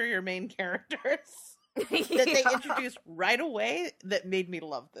injure your main characters that they introduced right away that made me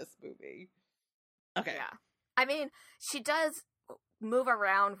love this movie. Okay. Yeah. I mean, she does move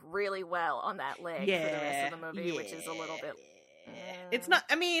around really well on that leg for the rest of the movie, which is a little bit... It's not,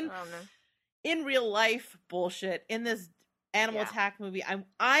 I mean, in real life, bullshit. In this animal attack movie,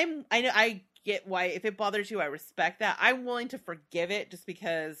 I get why, if it bothers you, I respect that. I'm willing to forgive it just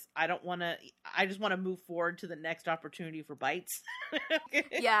because I just want to move forward to the next opportunity for bites.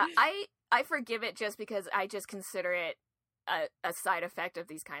 Yeah, I forgive it just because I just consider it a side effect of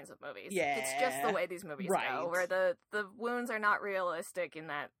these kinds of movies. Yeah. It's just the way these movies go, where the wounds are not realistic in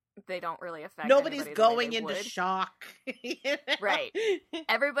that they don't really affect nobody's going into shock. Right.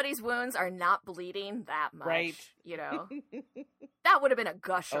 Everybody's wounds are not bleeding that much. Right. You know? That would have been a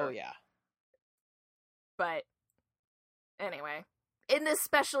gusher. Oh, yeah. But anyway, in this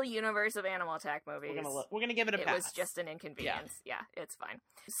special universe of animal attack movies, we're gonna give it a pass. It was just an inconvenience. Yeah, it's fine.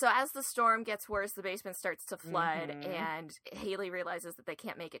 So as the storm gets worse, the basement starts to flood, and Haley realizes that they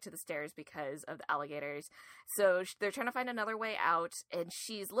can't make it to the stairs because of the alligators. So they're trying to find another way out, and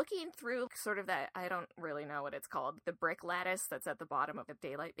she's looking through sort of that, I don't really know what it's called, the brick lattice that's at the bottom of a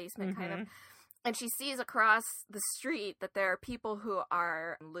daylight basement, kind of. And she sees across the street that there are people who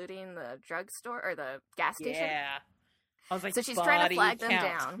are looting the drugstore or the gas station. Yeah. I was like, so she's trying to flag them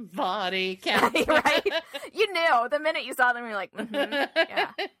down. Body count. Right? You knew. The minute you saw them, you're like,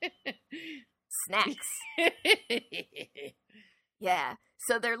 yeah. Snacks. Yeah.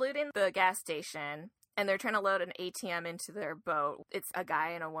 So they're looting the gas station, and they're trying to load an ATM into their boat. It's a guy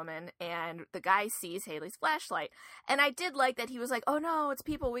and a woman, and the guy sees Haley's flashlight. And I did like that he was like, oh no, it's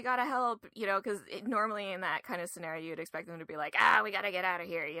people, we gotta help, you know, because normally in that kind of scenario, you'd expect them to be like, we gotta get out of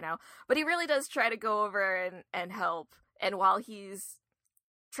here, you know. But he really does try to go over and help. And while he's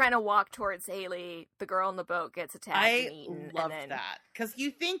trying to walk towards Haley, the girl in the boat gets attacked and eaten. I love that. Because you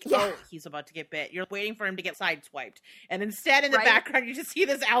think, oh, he's about to get bit. You're waiting for him to get sideswiped. And instead, in the background, you just see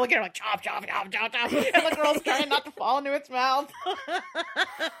this alligator like, chop, chop, chop, chop, chop. And the girl's trying not to fall into its mouth.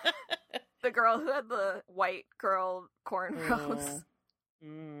 The girl who had the white girl cornrows.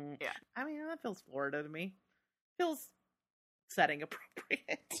 Yeah. I mean, that feels Florida to me. Feels setting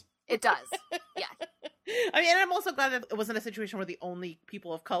appropriate. It does. Yeah. I mean, and I'm also glad that it wasn't a situation where the only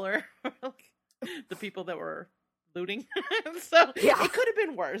people of color were the people that were looting. So it could have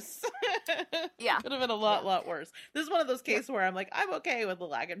been worse. Yeah. It could have been a lot worse. This is one of those cases where I'm like, I'm okay with the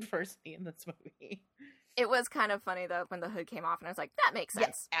lack of diversity in this movie. It was kind of funny, though, when the hood came off, and I was like, that makes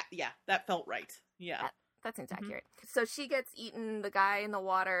sense. Yeah, that felt right. Yeah. that seems accurate. So she gets eaten, the guy in the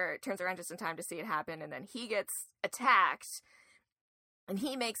water turns around just in time to see it happen, and then he gets attacked, and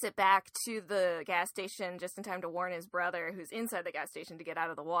he makes it back to the gas station just in time to warn his brother, who's inside the gas station, to get out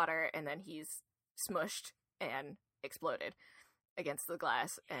of the water, and then he's smushed and exploded against the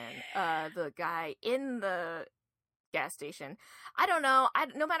glass. And the guy in the gas station, I don't know,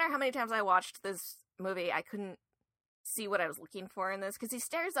 no matter how many times I watched this movie, I couldn't see what I was looking for in this, because he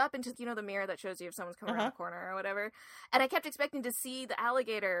stares up into, you know, the mirror that shows you if someone's coming around the corner or whatever, and I kept expecting to see the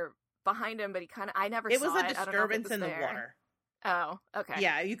alligator behind him, but I never saw it. It was a disturbance in the water. Oh, okay.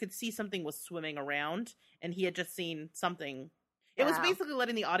 Yeah, you could see something was swimming around, and he had just seen something. It was basically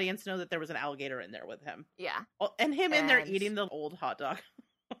letting the audience know that there was an alligator in there with him. Yeah. And him in there eating the old hot dog.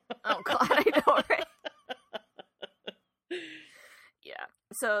 Oh, God, I know, right? Yeah.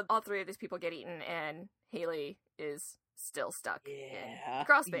 So all three of these people get eaten, and Haley is still stuck in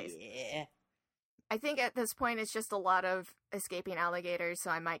crawl space. Yeah. I think at this point it's just a lot of escaping alligators,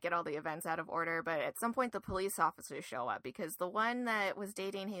 so I might get all the events out of order, but at some point the police officers show up, because the one that was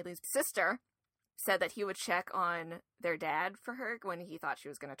dating Haley's sister said that he would check on their dad for her when he thought she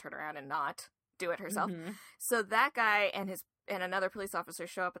was going to turn around and not do it herself. Mm-hmm. So that guy and another police officer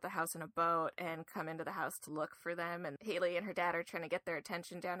show up at the house in a boat and come into the house to look for them, and Haley and her dad are trying to get their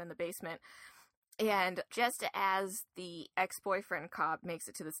attention down in the basement. And just as the ex-boyfriend cop makes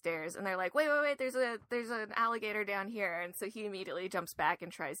it to the stairs, and they're like, wait, there's an alligator down here. And so he immediately jumps back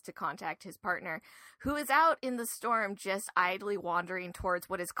and tries to contact his partner, who is out in the storm just idly wandering towards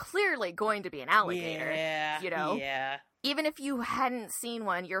what is clearly going to be an alligator. Yeah, you know? Yeah. Even if you hadn't seen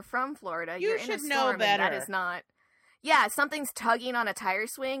one, you're from Florida, you you're should in a storm, know better. And that is not... Yeah, something's tugging on a tire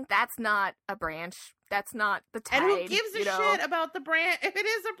swing. That's not a branch. That's not the tide. And who gives a shit about the branch? If it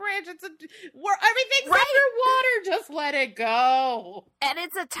is a branch, everything's underwater. Just let it go. And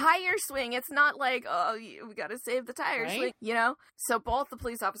it's a tire swing. It's not like, oh, we got to save the tire swing, you know? So both the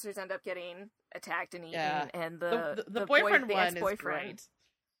police officers end up getting attacked and eaten, and the boyfriend the one ex-boyfriend, is great.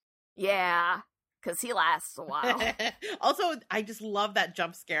 Yeah, because he lasts a while. Also, I just love that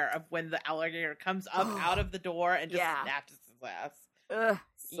jump scare of when the alligator comes up out of the door and just snaps his ass. So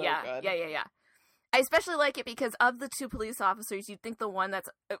good. Yeah. I especially like it because of the two police officers, you'd think the one that's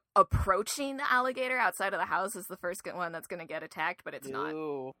approaching the alligator outside of the house is the first one that's going to get attacked, but it's not.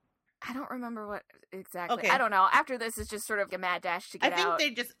 I don't remember what exactly. Okay. I don't know. After this, it's just sort of a mad dash to get out. I think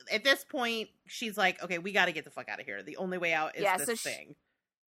they just, at this point, she's like, okay, we got to get the fuck out of here. The only way out is this thing.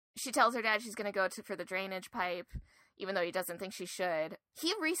 She tells her dad she's going to go for the drainage pipe, even though he doesn't think she should.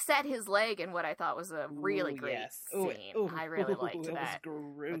 He reset his leg in what I thought was a really great scene. I really liked that. It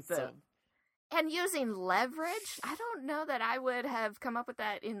was gruesome. And using leverage, I don't know that I would have come up with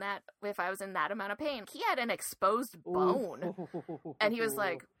that if I was in that amount of pain. He had an exposed bone. And he was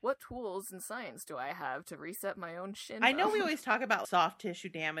like, what tools and science do I have to reset my own shin bone? I know we always talk about soft tissue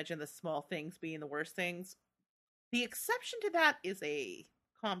damage and the small things being the worst things. The exception to that is a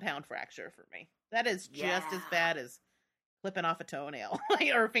compound fracture for me. That is just as bad as clipping off a toenail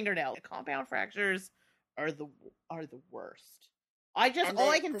or a fingernail. Compound fractures are the worst. All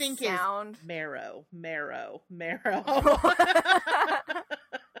I can think is marrow.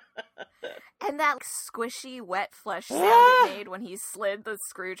 And that squishy, wet flesh sound it made when he slid the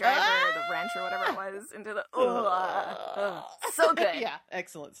screwdriver or the wrench or whatever it was into the... So good. Yeah,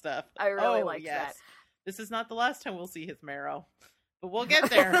 excellent stuff. I really liked that. This is not the last time we'll see his marrow. But we'll get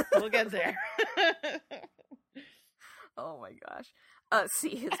there. Oh my gosh.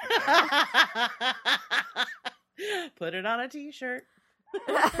 See his Put it on a t-shirt.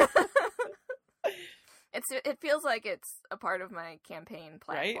 It feels like it's a part of my campaign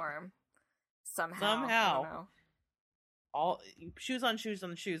platform. Right? Somehow. I don't know. All shoes on shoes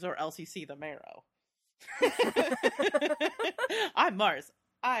or LCC the marrow. I'm Mars.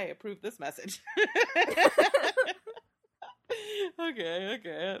 I approve this message.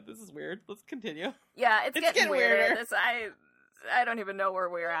 Okay. This is weird. Let's continue. Yeah, it's getting weirder. I don't even know where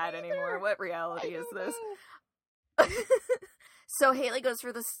we're at anymore. What reality is this? So Haley goes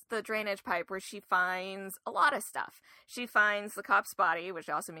for the drainage pipe where she finds a lot of stuff. She finds the cop's body, which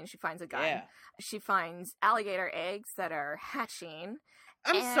also means she finds a gun. Yeah. She finds alligator eggs that are hatching.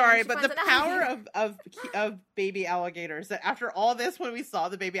 I'm sorry, but the power of baby alligators, that after all this, when we saw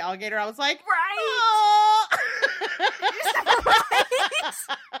the baby alligator, I was like, right? Oh!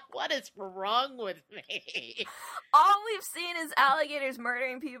 What is wrong with me? All we've seen is alligators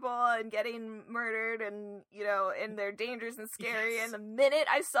murdering people and getting murdered, and and they're dangerous and scary. Yes. And the minute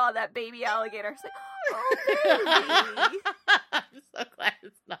I saw that baby alligator, I was like, oh, baby. I'm so glad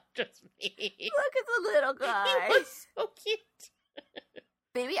it's not just me. Look at the little guy. He was so cute.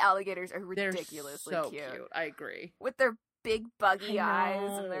 Baby alligators are ridiculously They're so cute. I agree. With their big buggy eyes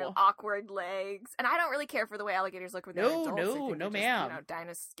and their awkward legs. And I don't really care for the way alligators look when they're adults. No, ma'am.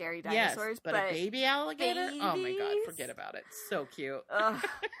 Scary dinosaurs. Yes, but a baby alligator? Babies? Oh my god, forget about it. So cute. God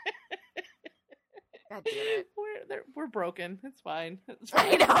damn it. We're broken. It's fine.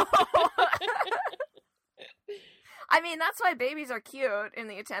 I know. I mean, that's why babies are cute in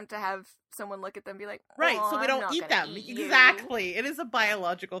the attempt to have someone look at them and be like, right, so we don't eat them. Exactly. You. It is a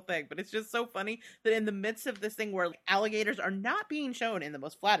biological thing, but it's just so funny that in the midst of this thing where alligators are not being shown in the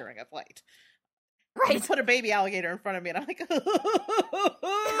most flattering of light. Right. You put a baby alligator in front of me and I'm like, I know.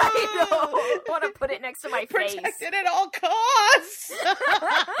 I want to put it next to my face. Protected at all costs.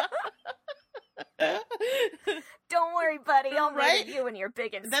 Don't worry, buddy. I'll murder you when you're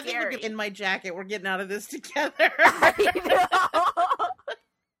big and that scary. Thing in my jacket. We're getting out of this together.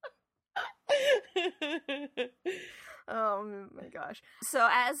 Oh my gosh. So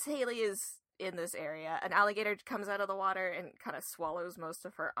as Haley is in this area, an alligator comes out of the water and kind of swallows most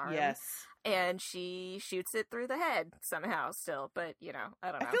of her arm. Yes. And she shoots it through the head somehow still, but I don't know.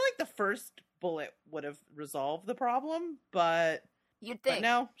 I feel like the first bullet would have resolved the problem, but you'd think. But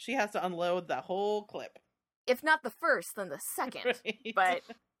no, she has to unload the whole clip. If not the first, then the second. Right. But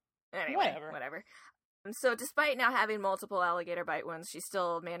anyway, whatever. So despite now having multiple alligator bite wounds, she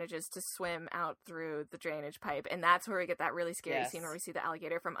still manages to swim out through the drainage pipe. And that's where we get that really scary scene where we see the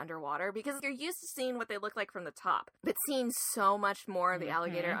alligator from underwater. Because you're used to seeing what they look like from the top. But seeing so much more of the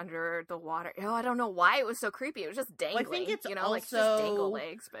alligator under the water. I don't know why it was so creepy. It was just dangling. Well, I think it's also, like just dangle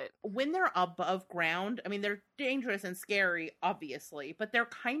legs. But when they're above ground, I mean, they're dangerous and scary, obviously. But they're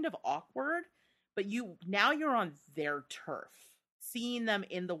kind of awkward. But now you're on their turf. Seeing them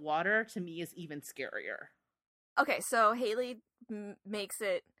in the water, to me, is even scarier. Okay, so Haley makes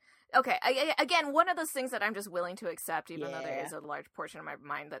it... Okay, again, one of those things that I'm just willing to accept, even though there is a large portion of my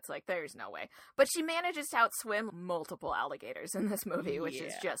mind that's like, there's no way. But she manages to outswim multiple alligators in this movie, which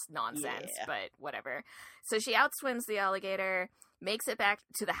is just nonsense, but whatever. So she outswims the alligator, makes it back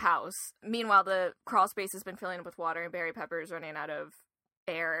to the house. Meanwhile, the crawl space has been filling up with water, and Barry Pepper is running out of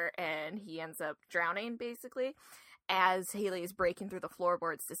air, and he ends up drowning, basically. As Haley is breaking through the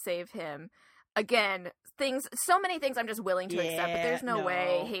floorboards to save him. Again, so many things I'm just willing to accept, but there's no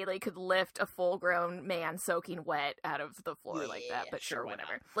way Haley could lift a full-grown man soaking wet out of the floor like that, but sure,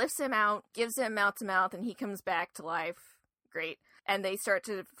 whatever. Lifts him out, gives him mouth-to-mouth, and he comes back to life. Great. And they start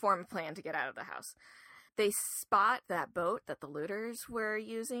to form a plan to get out of the house. They spot that boat that the looters were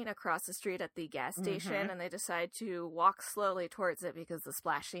using across the street at the gas station, and they decide to walk slowly towards it because the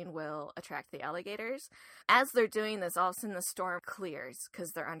splashing will attract the alligators. As they're doing this, all of a sudden the storm clears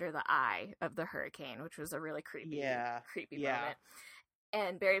because they're under the eye of the hurricane, which was a really creepy moment.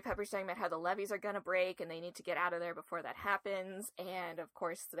 And Barry Pepper's talking about how the levees are going to break and they need to get out of there before that happens. And of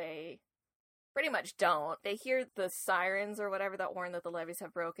course they pretty much don't. They hear the sirens or whatever that warn that the levees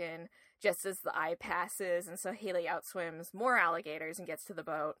have broken just as the eye passes, and so Haley outswims more alligators and gets to the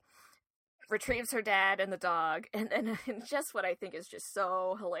boat, retrieves her dad and the dog, and just what I think is just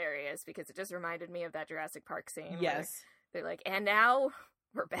so hilarious, because it just reminded me of that Jurassic Park scene. Yes. They're like, and now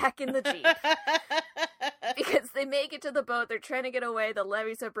we're back in the Jeep. Because they make it to the boat, they're trying to get away, the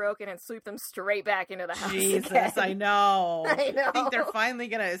levees have broken and sweep them straight back into the house again. I know. I know. I think they're finally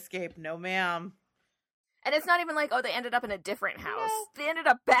gonna escape. No, ma'am. And it's not even like, they ended up in a different house. They ended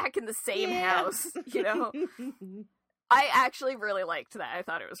up back in the same house, I actually really liked that. I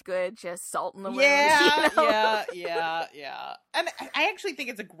thought it was good, just salt in the wound. Yeah. And I actually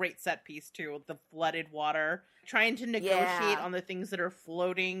think it's a great set piece, too, with the flooded water. Trying to negotiate on the things that are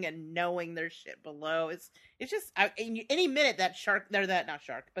floating and knowing there's shit below. It's just, any minute that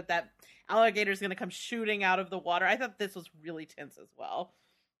that alligator's going to come shooting out of the water. I thought this was really tense as well.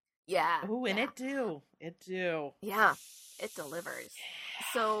 Yeah. Ooh, and it do. Yeah, it delivers.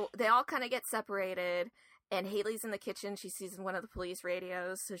 So they all kind of get separated, and Haley's in the kitchen. She sees one of the police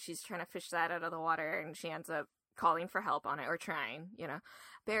radios, so she's trying to fish that out of the water, and she ends up calling for help on it, or trying,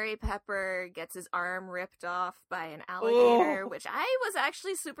 Barry Pepper gets his arm ripped off by an alligator, which I was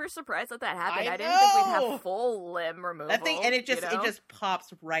actually super surprised that happened. I didn't think we'd have full limb removal. That thing, and it just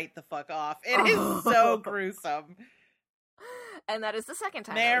pops right the fuck off. It is so gruesome. And that is the second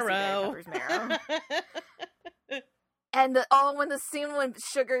time Marrow. I see Barry Pepper's marrow. And when the scene when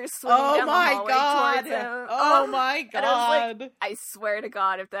Sugar's swimming down the hallway towards him. Oh my god. And I was like, I swear to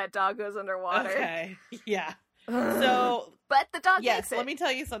God, if that dog goes underwater. Okay. Yeah. So, but the dog makes it. Let me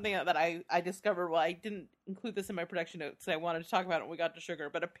tell you something that I discovered. Well, I didn't include this in my production notes. I wanted to talk about it when we got to Sugar.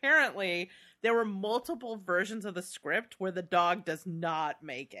 But apparently, there were multiple versions of the script where the dog does not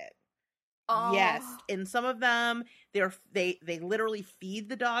make it. Oh. Yes, in some of them, they literally feed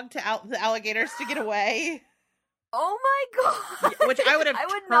the dog to the alligators to get away. Oh my god! Which I would have. I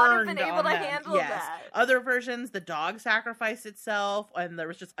would not have been turned able on to them. handle Yes. that. Other versions, the dog sacrificed itself, and there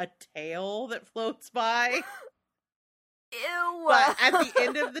was just a tail that floats by. Ew. But at the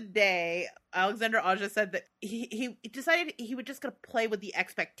end of the day, Alexander Aja said that he decided he would just gonna play with the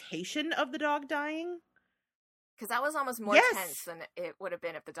expectation of the dog dying. Because that was almost more Yes. tense than it would have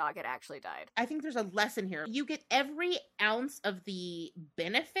been if the dog had actually died. I think there's a lesson here. You get every ounce of the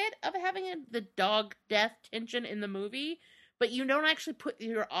benefit of having the dog death tension in the movie, but you don't actually put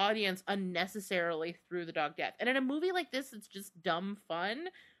your audience unnecessarily through the dog death. And in a movie like this, it's just dumb fun.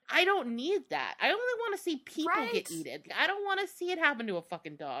 I don't need that. I only want to see people get eaten. I don't want to see it happen to a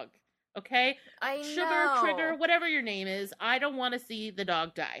fucking dog. Okay? Sugar, know. Trigger, whatever your name is, I don't want to see the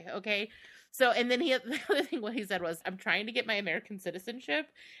dog die. Okay? So, and then the other thing what he said was, I'm trying to get my American citizenship,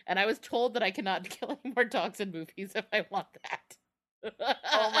 and I was told that I cannot kill any more dogs in movies if I want that.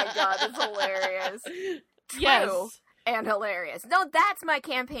 Oh my god, that's hilarious. Yes. True. And hilarious. No, that's my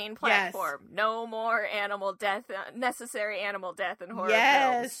campaign platform. Yes. No more animal death, necessary animal death in horror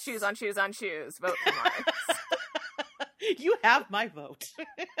films. Shoes on shoes on shoes. Vote for Mars. You have my vote.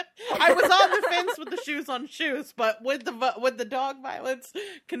 I was on the fence with the shoes on shoes, but with the dog violence,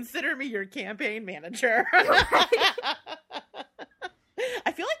 consider me your campaign manager.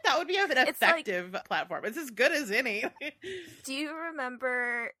 I feel like that would be an effective platform. It's as good as any. Do you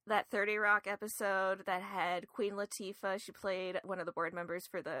remember that 30 Rock episode that had Queen Latifah? She played one of the board members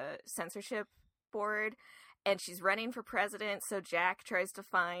for the censorship board, and she's running for president, so Jack tries to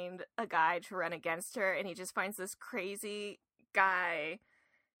find a guy to run against her, and he just finds this crazy guy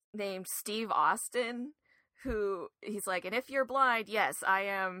named Steve Austin, who he's like, and if you're blind, yes, I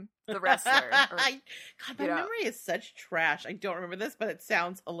am the wrestler. God, my memory is such trash. I don't remember this, but it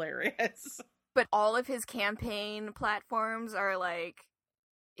sounds hilarious. But all of his campaign platforms are like,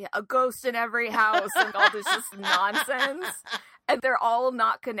 a ghost in every house and all this just nonsense. And they're all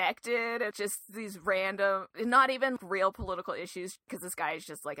not connected. It's just these random, not even real political issues, because this guy is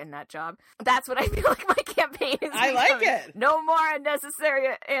just like a nut job. That's what I feel like my campaign is. I like it. No more unnecessary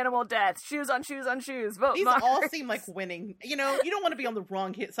animal deaths. Shoes on shoes on shoes. Vote These Mars. all seem like winning. You know, you don't want to be on the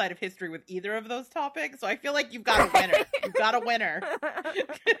wrong side of history with either of those topics. So I feel like you've got a winner. You've got a winner.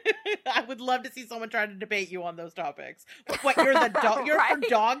 I would love to see someone try to debate you on those topics. What, you're the dog? You're for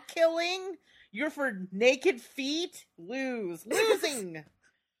dog killing? You're for naked feet? Losing.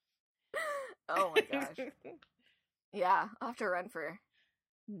 Oh my gosh. Yeah, I'll have to run for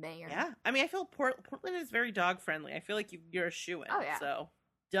mayor. Yeah, I mean, I feel Portland is very dog friendly. I feel like you're a shoo-in. Oh, yeah. So,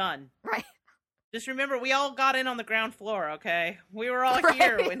 done. Right. Just remember, we all got in on the ground floor, okay? We were all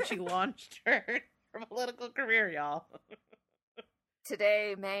here when she launched her political career, y'all.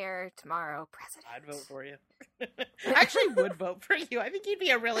 Today, mayor. Tomorrow, president. I'd vote for you. I actually would vote for you. I think you'd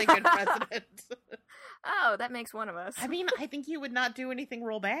be a really good president. Oh, that makes one of us. I mean, I think you would not do anything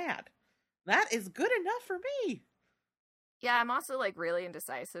real bad. That is good enough for me. Yeah, I'm also, like, really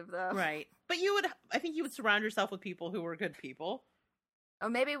indecisive, though. Right. But I think you would surround yourself with people who were good people. Oh,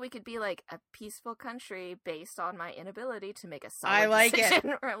 maybe we could be, like, a peaceful country based on my inability to make a solid I like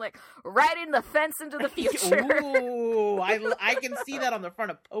decision. Or, like, riding the fence into the future. Ooh, I can see that on the front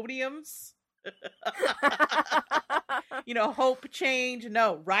of podiums. You know, hope, change.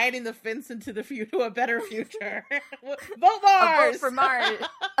 No, riding the fence into the future, a better future. Vote Mars. A vote for Mars.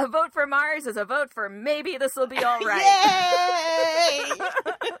 A vote for Mars is a vote for maybe this will be all right. Yay!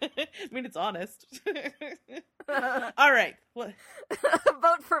 I mean, it's honest. All right. What? A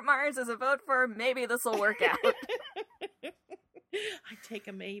vote for Mars is a vote for maybe this will work out. I take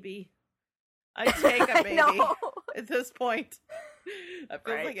a maybe. I take a maybe. At this point, that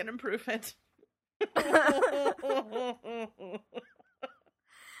feels like an improvement.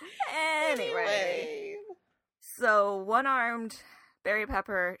 Anyway, so one-armed Barry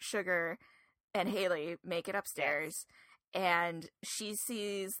Pepper, Sugar, and Haley make it upstairs, and she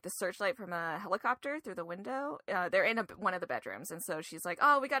sees the searchlight from a helicopter through the window. They're in one of the bedrooms, and so she's like,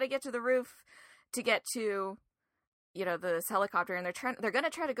 "Oh, we got to get to the roof to get to, you know, this helicopter." And they're gonna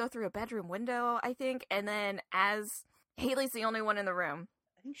try to go through a bedroom window, I think. And then as Haley's the only one in the room.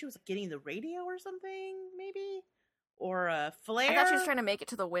 I think she was getting the radio or something, maybe? Or a flare? I thought she was trying to make it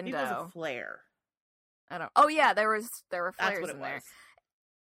to the window. Maybe it was a flare. I don't. Oh yeah, there were flares That's what in it there. was.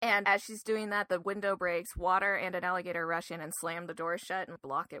 And as she's doing that, the window breaks, water and an alligator rush in and slam the door shut and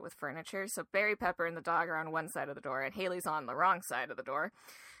block it with furniture. So Barry Pepper and the dog are on one side of the door, and Haley's on the wrong side of the door.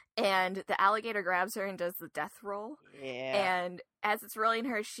 and the alligator grabs her and does the death roll. Yeah. And as it's rolling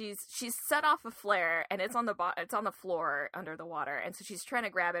her, she's set off a flare, and it's on the floor under the water, and so she's trying to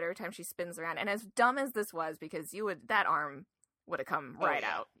grab it every time she spins around. And as dumb as this was, because that arm would have come right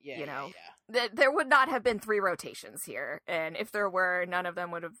out. Yeah, you know, yeah. There would not have been 3 rotations here, and if there were, none of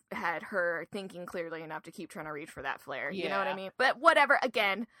them would have had her thinking clearly enough to keep trying to reach for that flare. You know what I mean? But whatever.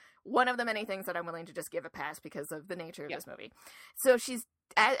 Again, one of the many things that I'm willing to just give a pass because of the nature of this movie. So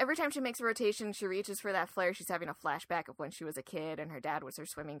every time she makes a rotation, she reaches for that flare. She's having a flashback of when she was a kid and her dad was her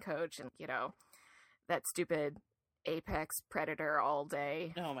swimming coach, and you know, that stupid apex predator all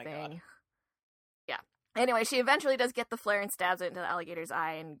day Oh my thing. God. Yeah. Anyway, she eventually does get the flare and stabs it into the alligator's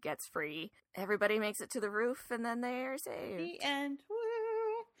eye and gets free. Everybody makes it to the roof, and then they are saved. The end. Woo.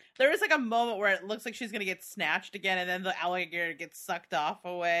 There was like a moment where it looks like she's gonna get snatched again, and then the alligator gets sucked off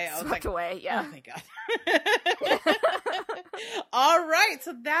away. I was Sucked away, yeah. Oh my God. All right,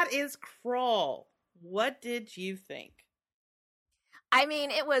 so that is Krull. What did you think? I mean,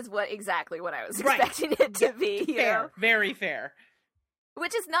 it was exactly what I was expecting it to be. Fair, know? Very fair.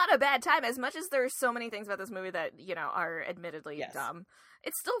 Which is not a bad time, as much as there's so many things about this movie that, you know, are admittedly dumb.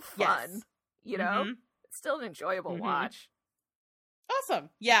 It's still fun, you know? It's still an enjoyable watch. Awesome.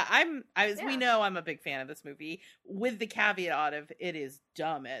 Yeah, we know I'm a big fan of this movie, with the caveat of it is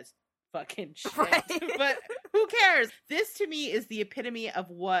dumb as fucking shit. Right. But who cares? This to me is the epitome of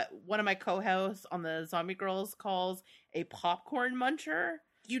what one of my co-hosts on the Zombie Girls calls a popcorn muncher.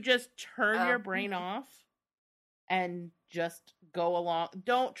 You just turn your brain off and just go along.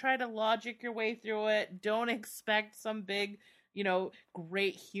 Don't try to logic your way through it. Don't expect some big, you know,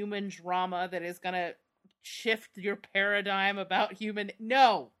 great human drama that is gonna shift your paradigm about human.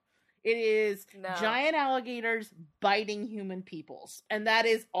 No, it is giant alligators biting human peoples, and that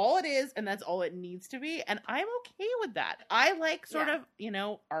is all it is, and that's all it needs to be, and I'm okay with that. I like sort of, you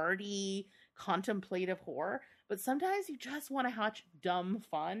know, arty contemplative horror, but sometimes you just want to watch dumb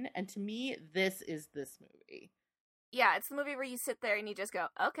fun, and to me this is this movie. Yeah, it's the movie where you sit there and you just go,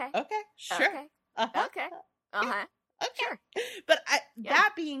 okay, sure, okay, okay, Okay. Sure. But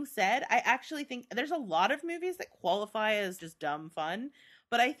that being said, I actually think there's a lot of movies that qualify as just dumb fun,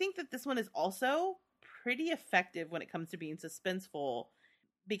 but I think that this one is also pretty effective when it comes to being suspenseful,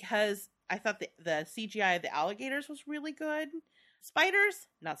 because I thought the CGI of the alligators was really good. Spiders,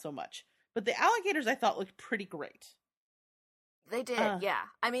 not so much. But the alligators I thought looked pretty great. They did, yeah.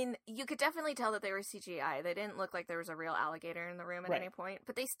 I mean, you could definitely tell that they were CGI. They didn't look like there was a real alligator in the room at any point,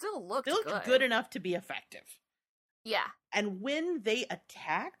 but they still looked good. They looked good enough to be effective. Yeah. And when they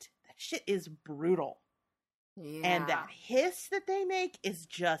attacked, that shit is brutal. Yeah. And that hiss that they make is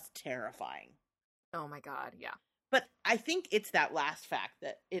just terrifying. Oh my God, yeah. But I think it's that last fact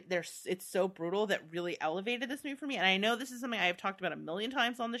that it's so brutal that really elevated this movie for me. And I know this is something I have talked about a million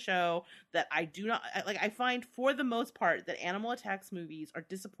times on the show, that I do not like. I find for the most part that animal attacks movies are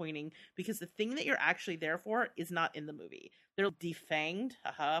disappointing because the thing that you're actually there for is not in the movie. They're defanged,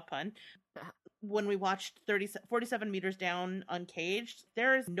 haha, pun. When we watched 47 Meters Down Uncaged,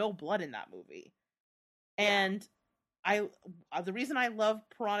 there is no blood in that movie. And the reason I love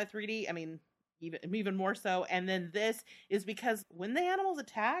Piranha 3D, I mean, even more so, and then this is because when the animals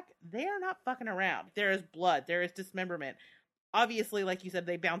attack, they are not fucking around. There is blood, there is dismemberment. Obviously, like you said,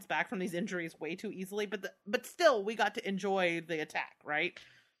 they bounce back from these injuries way too easily, but still, we got to enjoy the attack, right?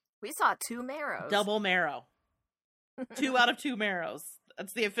 We saw 2 marrows. Double marrow. 2 out of 2 marrows.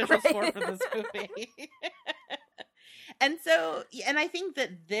 That's the official score for this movie. And so, and I think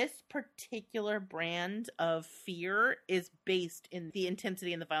that this particular brand of fear is based in the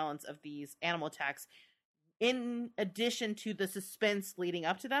intensity and the violence of these animal attacks, in addition to the suspense leading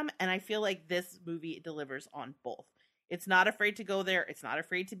up to them. And I feel like this movie delivers on both. It's not afraid to go there. It's not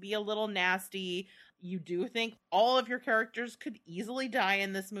afraid to be a little nasty. You do think all of your characters could easily die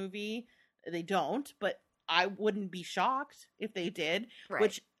in this movie. They don't, but I wouldn't be shocked if they did,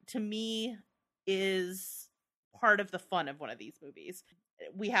 which to me is part of the fun of one of these movies.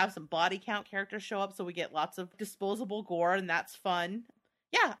 We have some body count characters show up, so we get lots of disposable gore, and that's fun.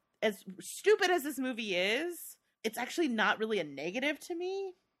 Yeah, as stupid as this movie is, it's actually not really a negative to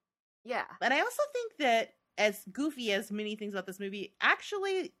me. Yeah. And I also think that as goofy as many things about this movie,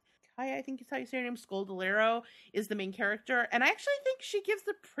 actually, I think it's how you say her name, Scoldolero, is the main character, and I actually think she gives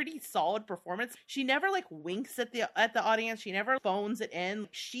a pretty solid performance. She never like winks at the audience. She never phones it in.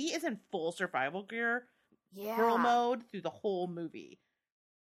 She is in full survival gear. Girl mode through the whole movie.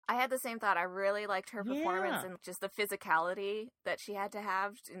 I had the same thought. I really liked her performance and just the physicality that she had to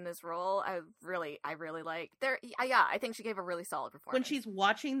have in this role. I really liked. I think she gave a really solid performance. When she's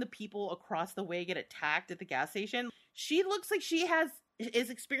watching the people across the way get attacked at the gas station, she looks like she is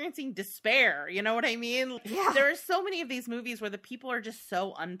experiencing despair. You know what I mean? Yeah. There are so many of these movies where the people are just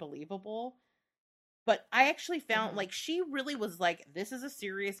so unbelievable. But I actually found, like, she really was like, this is a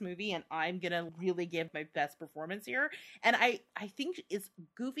serious movie, and I'm going to really give my best performance here. And I think as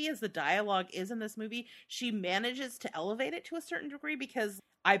goofy as the dialogue is in this movie, she manages to elevate it to a certain degree because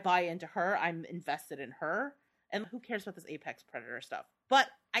I buy into her. I'm invested in her. And who cares about this apex predator stuff? But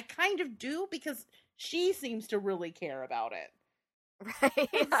I kind of do because she seems to really care about it.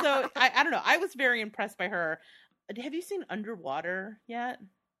 Right. So, I don't know. I was very impressed by her. Have you seen Underwater yet?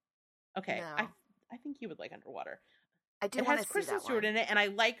 Okay. No. I think you would like Underwater. I do. It has Kristen Stewart in it, and I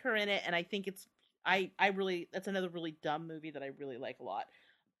like her in it, and I think it's that's another really dumb movie that I really like a lot.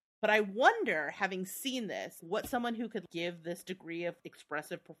 But I wonder, having seen this, what someone who could give this degree of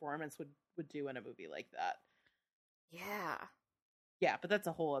expressive performance would do in a movie like that. Yeah. Yeah, but that's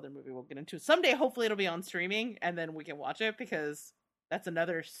a whole other movie we'll get into. Someday, hopefully it'll be on streaming, and then we can watch it, because that's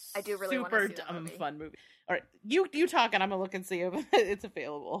another I do really super dumb dumb movie. fun movie. All right, you talk, and I'm going to look and see if it's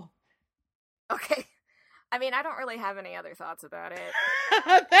available. Okay. I mean, I don't really have any other thoughts about it.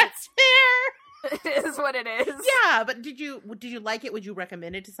 That's fair. It is what it is. Yeah, but did you like it? Would you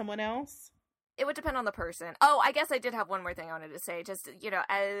recommend it to someone else? It would depend on the person. Oh, I guess I did have one more thing I wanted to say. Just,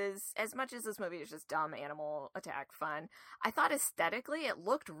 as much as this movie is just dumb animal attack fun, I thought aesthetically it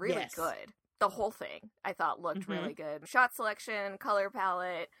looked really good. The whole thing, I thought, looked really good. Shot selection, color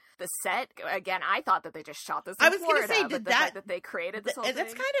palette, the set. Again, I thought that they just shot this in Florida, gonna say, but the fact that they created this whole thing.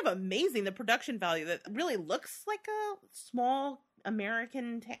 That's kind of amazing, the production value. That really looks like a small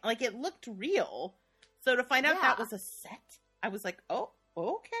American like, it looked real. So to find out that was a set, I was like, oh,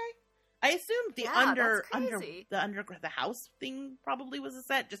 okay. I assumed the the house thing probably was a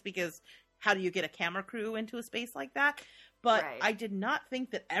set, just because how do you get a camera crew into a space like that? But I did not think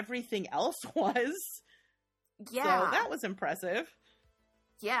that everything else was. Yeah. So that was impressive.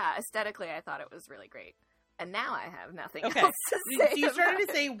 Yeah, aesthetically, I thought it was really great. And now I have nothing else to say. So you started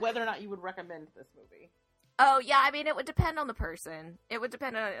to say whether or not you would recommend this movie. Oh, yeah, I mean, it would depend on the person. It would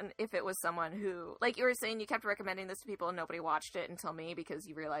depend on if it was someone who, like you were saying, you kept recommending this to people and nobody watched it until me because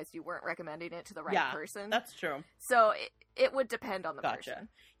you realized you weren't recommending it to the right person. That's true. So it would depend on the person.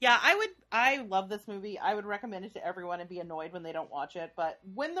 Yeah, I love this movie. I would recommend it to everyone and be annoyed when they don't watch it. But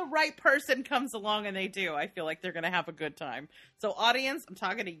when the right person comes along and they do, I feel like they're going to have a good time. So audience, I'm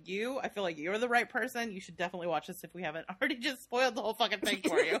talking to you. I feel like you're the right person. You should definitely watch this if we haven't already just spoiled the whole fucking thing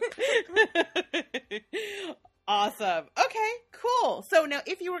for you. Awesome. Okay, cool. So now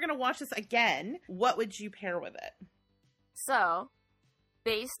if you were going to watch this again, what would you pair with it? So,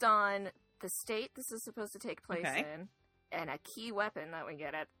 based on the state this is supposed to take place in, and a key weapon that we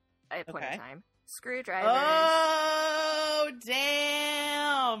get at a point in time, screwdrivers. Oh,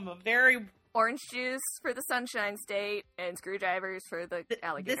 damn. Very... Orange juice for the Sunshine State, and screwdrivers for the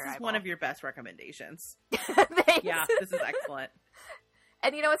alligator This is eyeball. one of your best recommendations. Thanks. Yeah, this is excellent.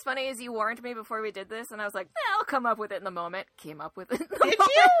 And you know what's funny is you warned me before we did this, and I was like, I'll come up with it in the moment. Came up with it in the moment. Did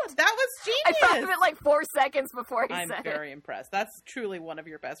you? That was genius. I thought of it like 4 seconds before he said it. I'm very impressed. That's truly one of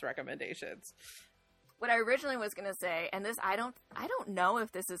your best recommendations. What I originally was going to say, and this, I don't know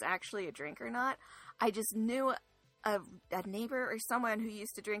if this is actually a drink or not. I just knew a neighbor or someone who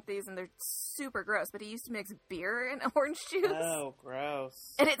used to drink these, and they're super gross, but he used to mix beer and orange juice. Oh,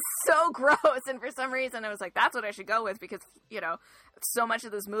 gross. And it's so gross, and for some reason I was like, that's what I should go with, because, so much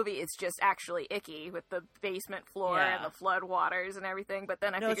of this movie is just actually icky, with the basement floor and the flood waters and everything, but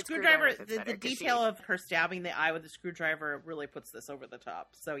then I figured screwdriver the detail of her stabbing the eye with the screwdriver really puts this over the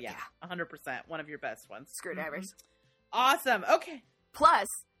top. So yeah. 100%. One of your best ones. Screwdrivers. Mm-hmm. Awesome. Okay. Plus,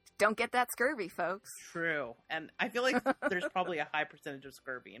 don't get that scurvy, folks. True. And I feel like there's probably a high percentage of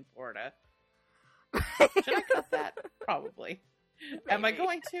scurvy in Florida. Should I cut that? Probably. Maybe. Am I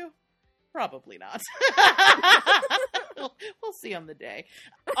going to? Probably not. We'll see on the day.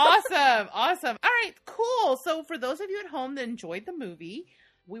 Awesome. All right, cool. So for those of you at home that enjoyed the movie,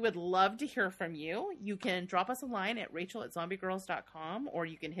 we would love to hear from you. You can drop us a line at rachel@zombiegirls.com, or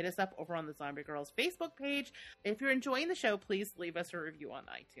you can hit us up over on the Zombie Girls Facebook page. If you're enjoying the show, please leave us a review on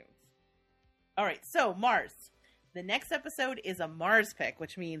iTunes. All right, so Mars. The next episode is a Mars pick,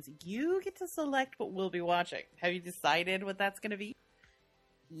 which means you get to select what we'll be watching. Have you decided what that's going to be?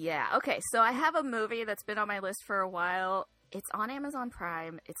 Yeah, okay, so I have a movie that's been on my list for a while. It's on Amazon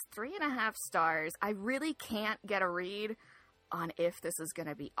Prime. It's 3.5 stars. I really can't get a read on if this is going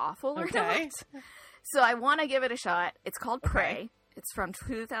to be awful or not. So I want to give it a shot. It's called Prey. It's from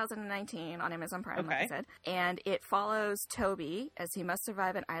 2019 on Amazon Prime, like I said. And it follows Toby as he must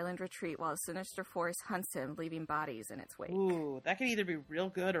survive an island retreat while a sinister force hunts him, leaving bodies in its wake. Ooh, that could either be real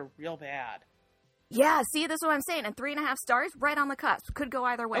good or real bad. Yeah, see, this is what I'm saying. And 3.5 stars, right on the cusp. Could go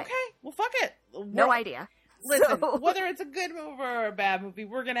either way. Okay, well, fuck it. No idea. Listen, whether it's a good movie or a bad movie,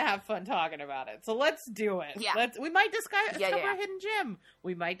 we're going to have fun talking about it. So let's do it. Yeah. We might discover a hidden gem.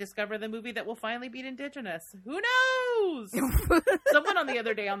 We might discover the movie that will finally beat Indigenous. Who knows? Someone on the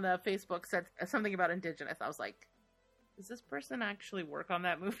other day on the Facebook said something about Indigenous. I was like, does this person actually work on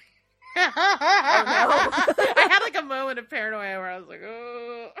that movie? Oh, no. I had like a moment of paranoia where I was like,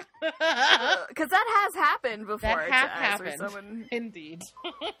 oh. Because that has happened before. That has happened. Indeed.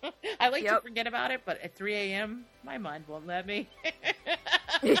 I like to forget about it, but at 3 a.m., my mind won't let me.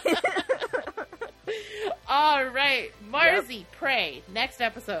 All right. Marzi, Prey. Next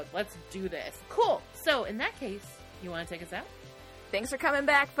episode. Let's do this. Cool. So, in that case, you want to take us out? Thanks for coming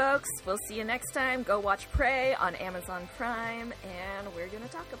back, folks. We'll see you next time. Go watch Prey on Amazon Prime, and we're going to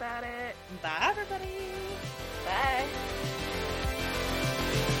talk about it. Bye, everybody. Bye.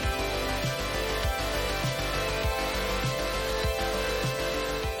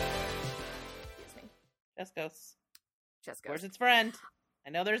 Excuse me. Just Where's its friend?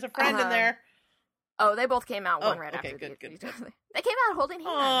 I know there's a friend in there. Oh, they both came out one right after good. each other. They came out holding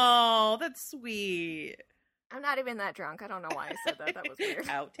hands. Oh, that's sweet. I'm not even that drunk. I don't know why I said that. That was weird.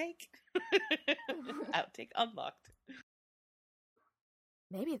 Outtake? Outtake unlocked.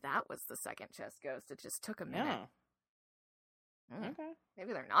 Maybe that was the second chest ghost. It just took a minute. Yeah. Okay.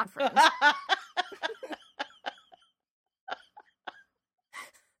 Maybe they're not friends.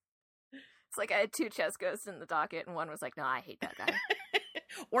 It's like I had 2 chest ghosts in the docket, and one was like, no, I hate that guy.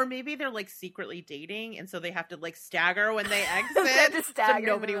 Or maybe they're like secretly dating, and so they have to like stagger when they exit, so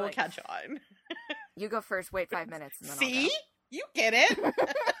nobody will catch on. You go first, wait 5 minutes, and then See? I'll go. You get it.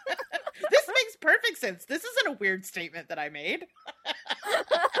 This makes perfect sense. This isn't a weird statement that I made.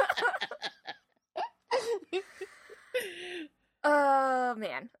 Oh,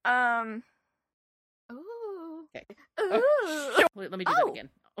 man. Ooh. Okay. Ooh. Let me do that again.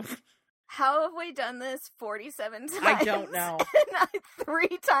 How have we done this 47 times? I don't know. And 3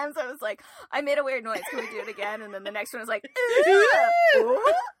 times I was like, I made a weird noise. Can we do it again? And then the next one was like, ooh.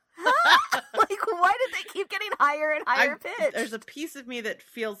 Like, why did they keep getting higher and higher pitch? There's a piece of me that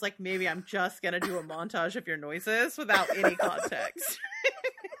feels like maybe I'm just going to do a montage of your noises without any context.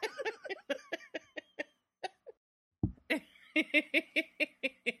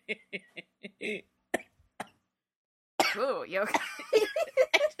 Ooh, you okay?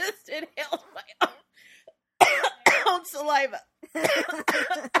 I just inhaled my own saliva.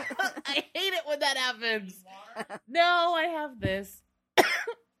 I hate it when that happens. No, I have this.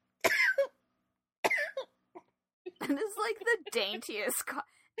 And it's like the daintiest. I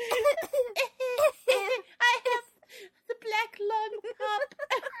have the black lung cup.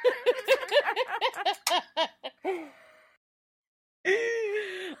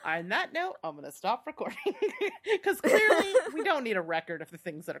 On that note, I'm going to stop recording. Because clearly, we don't need a record of the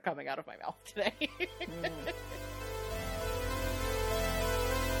things that are coming out of my mouth today.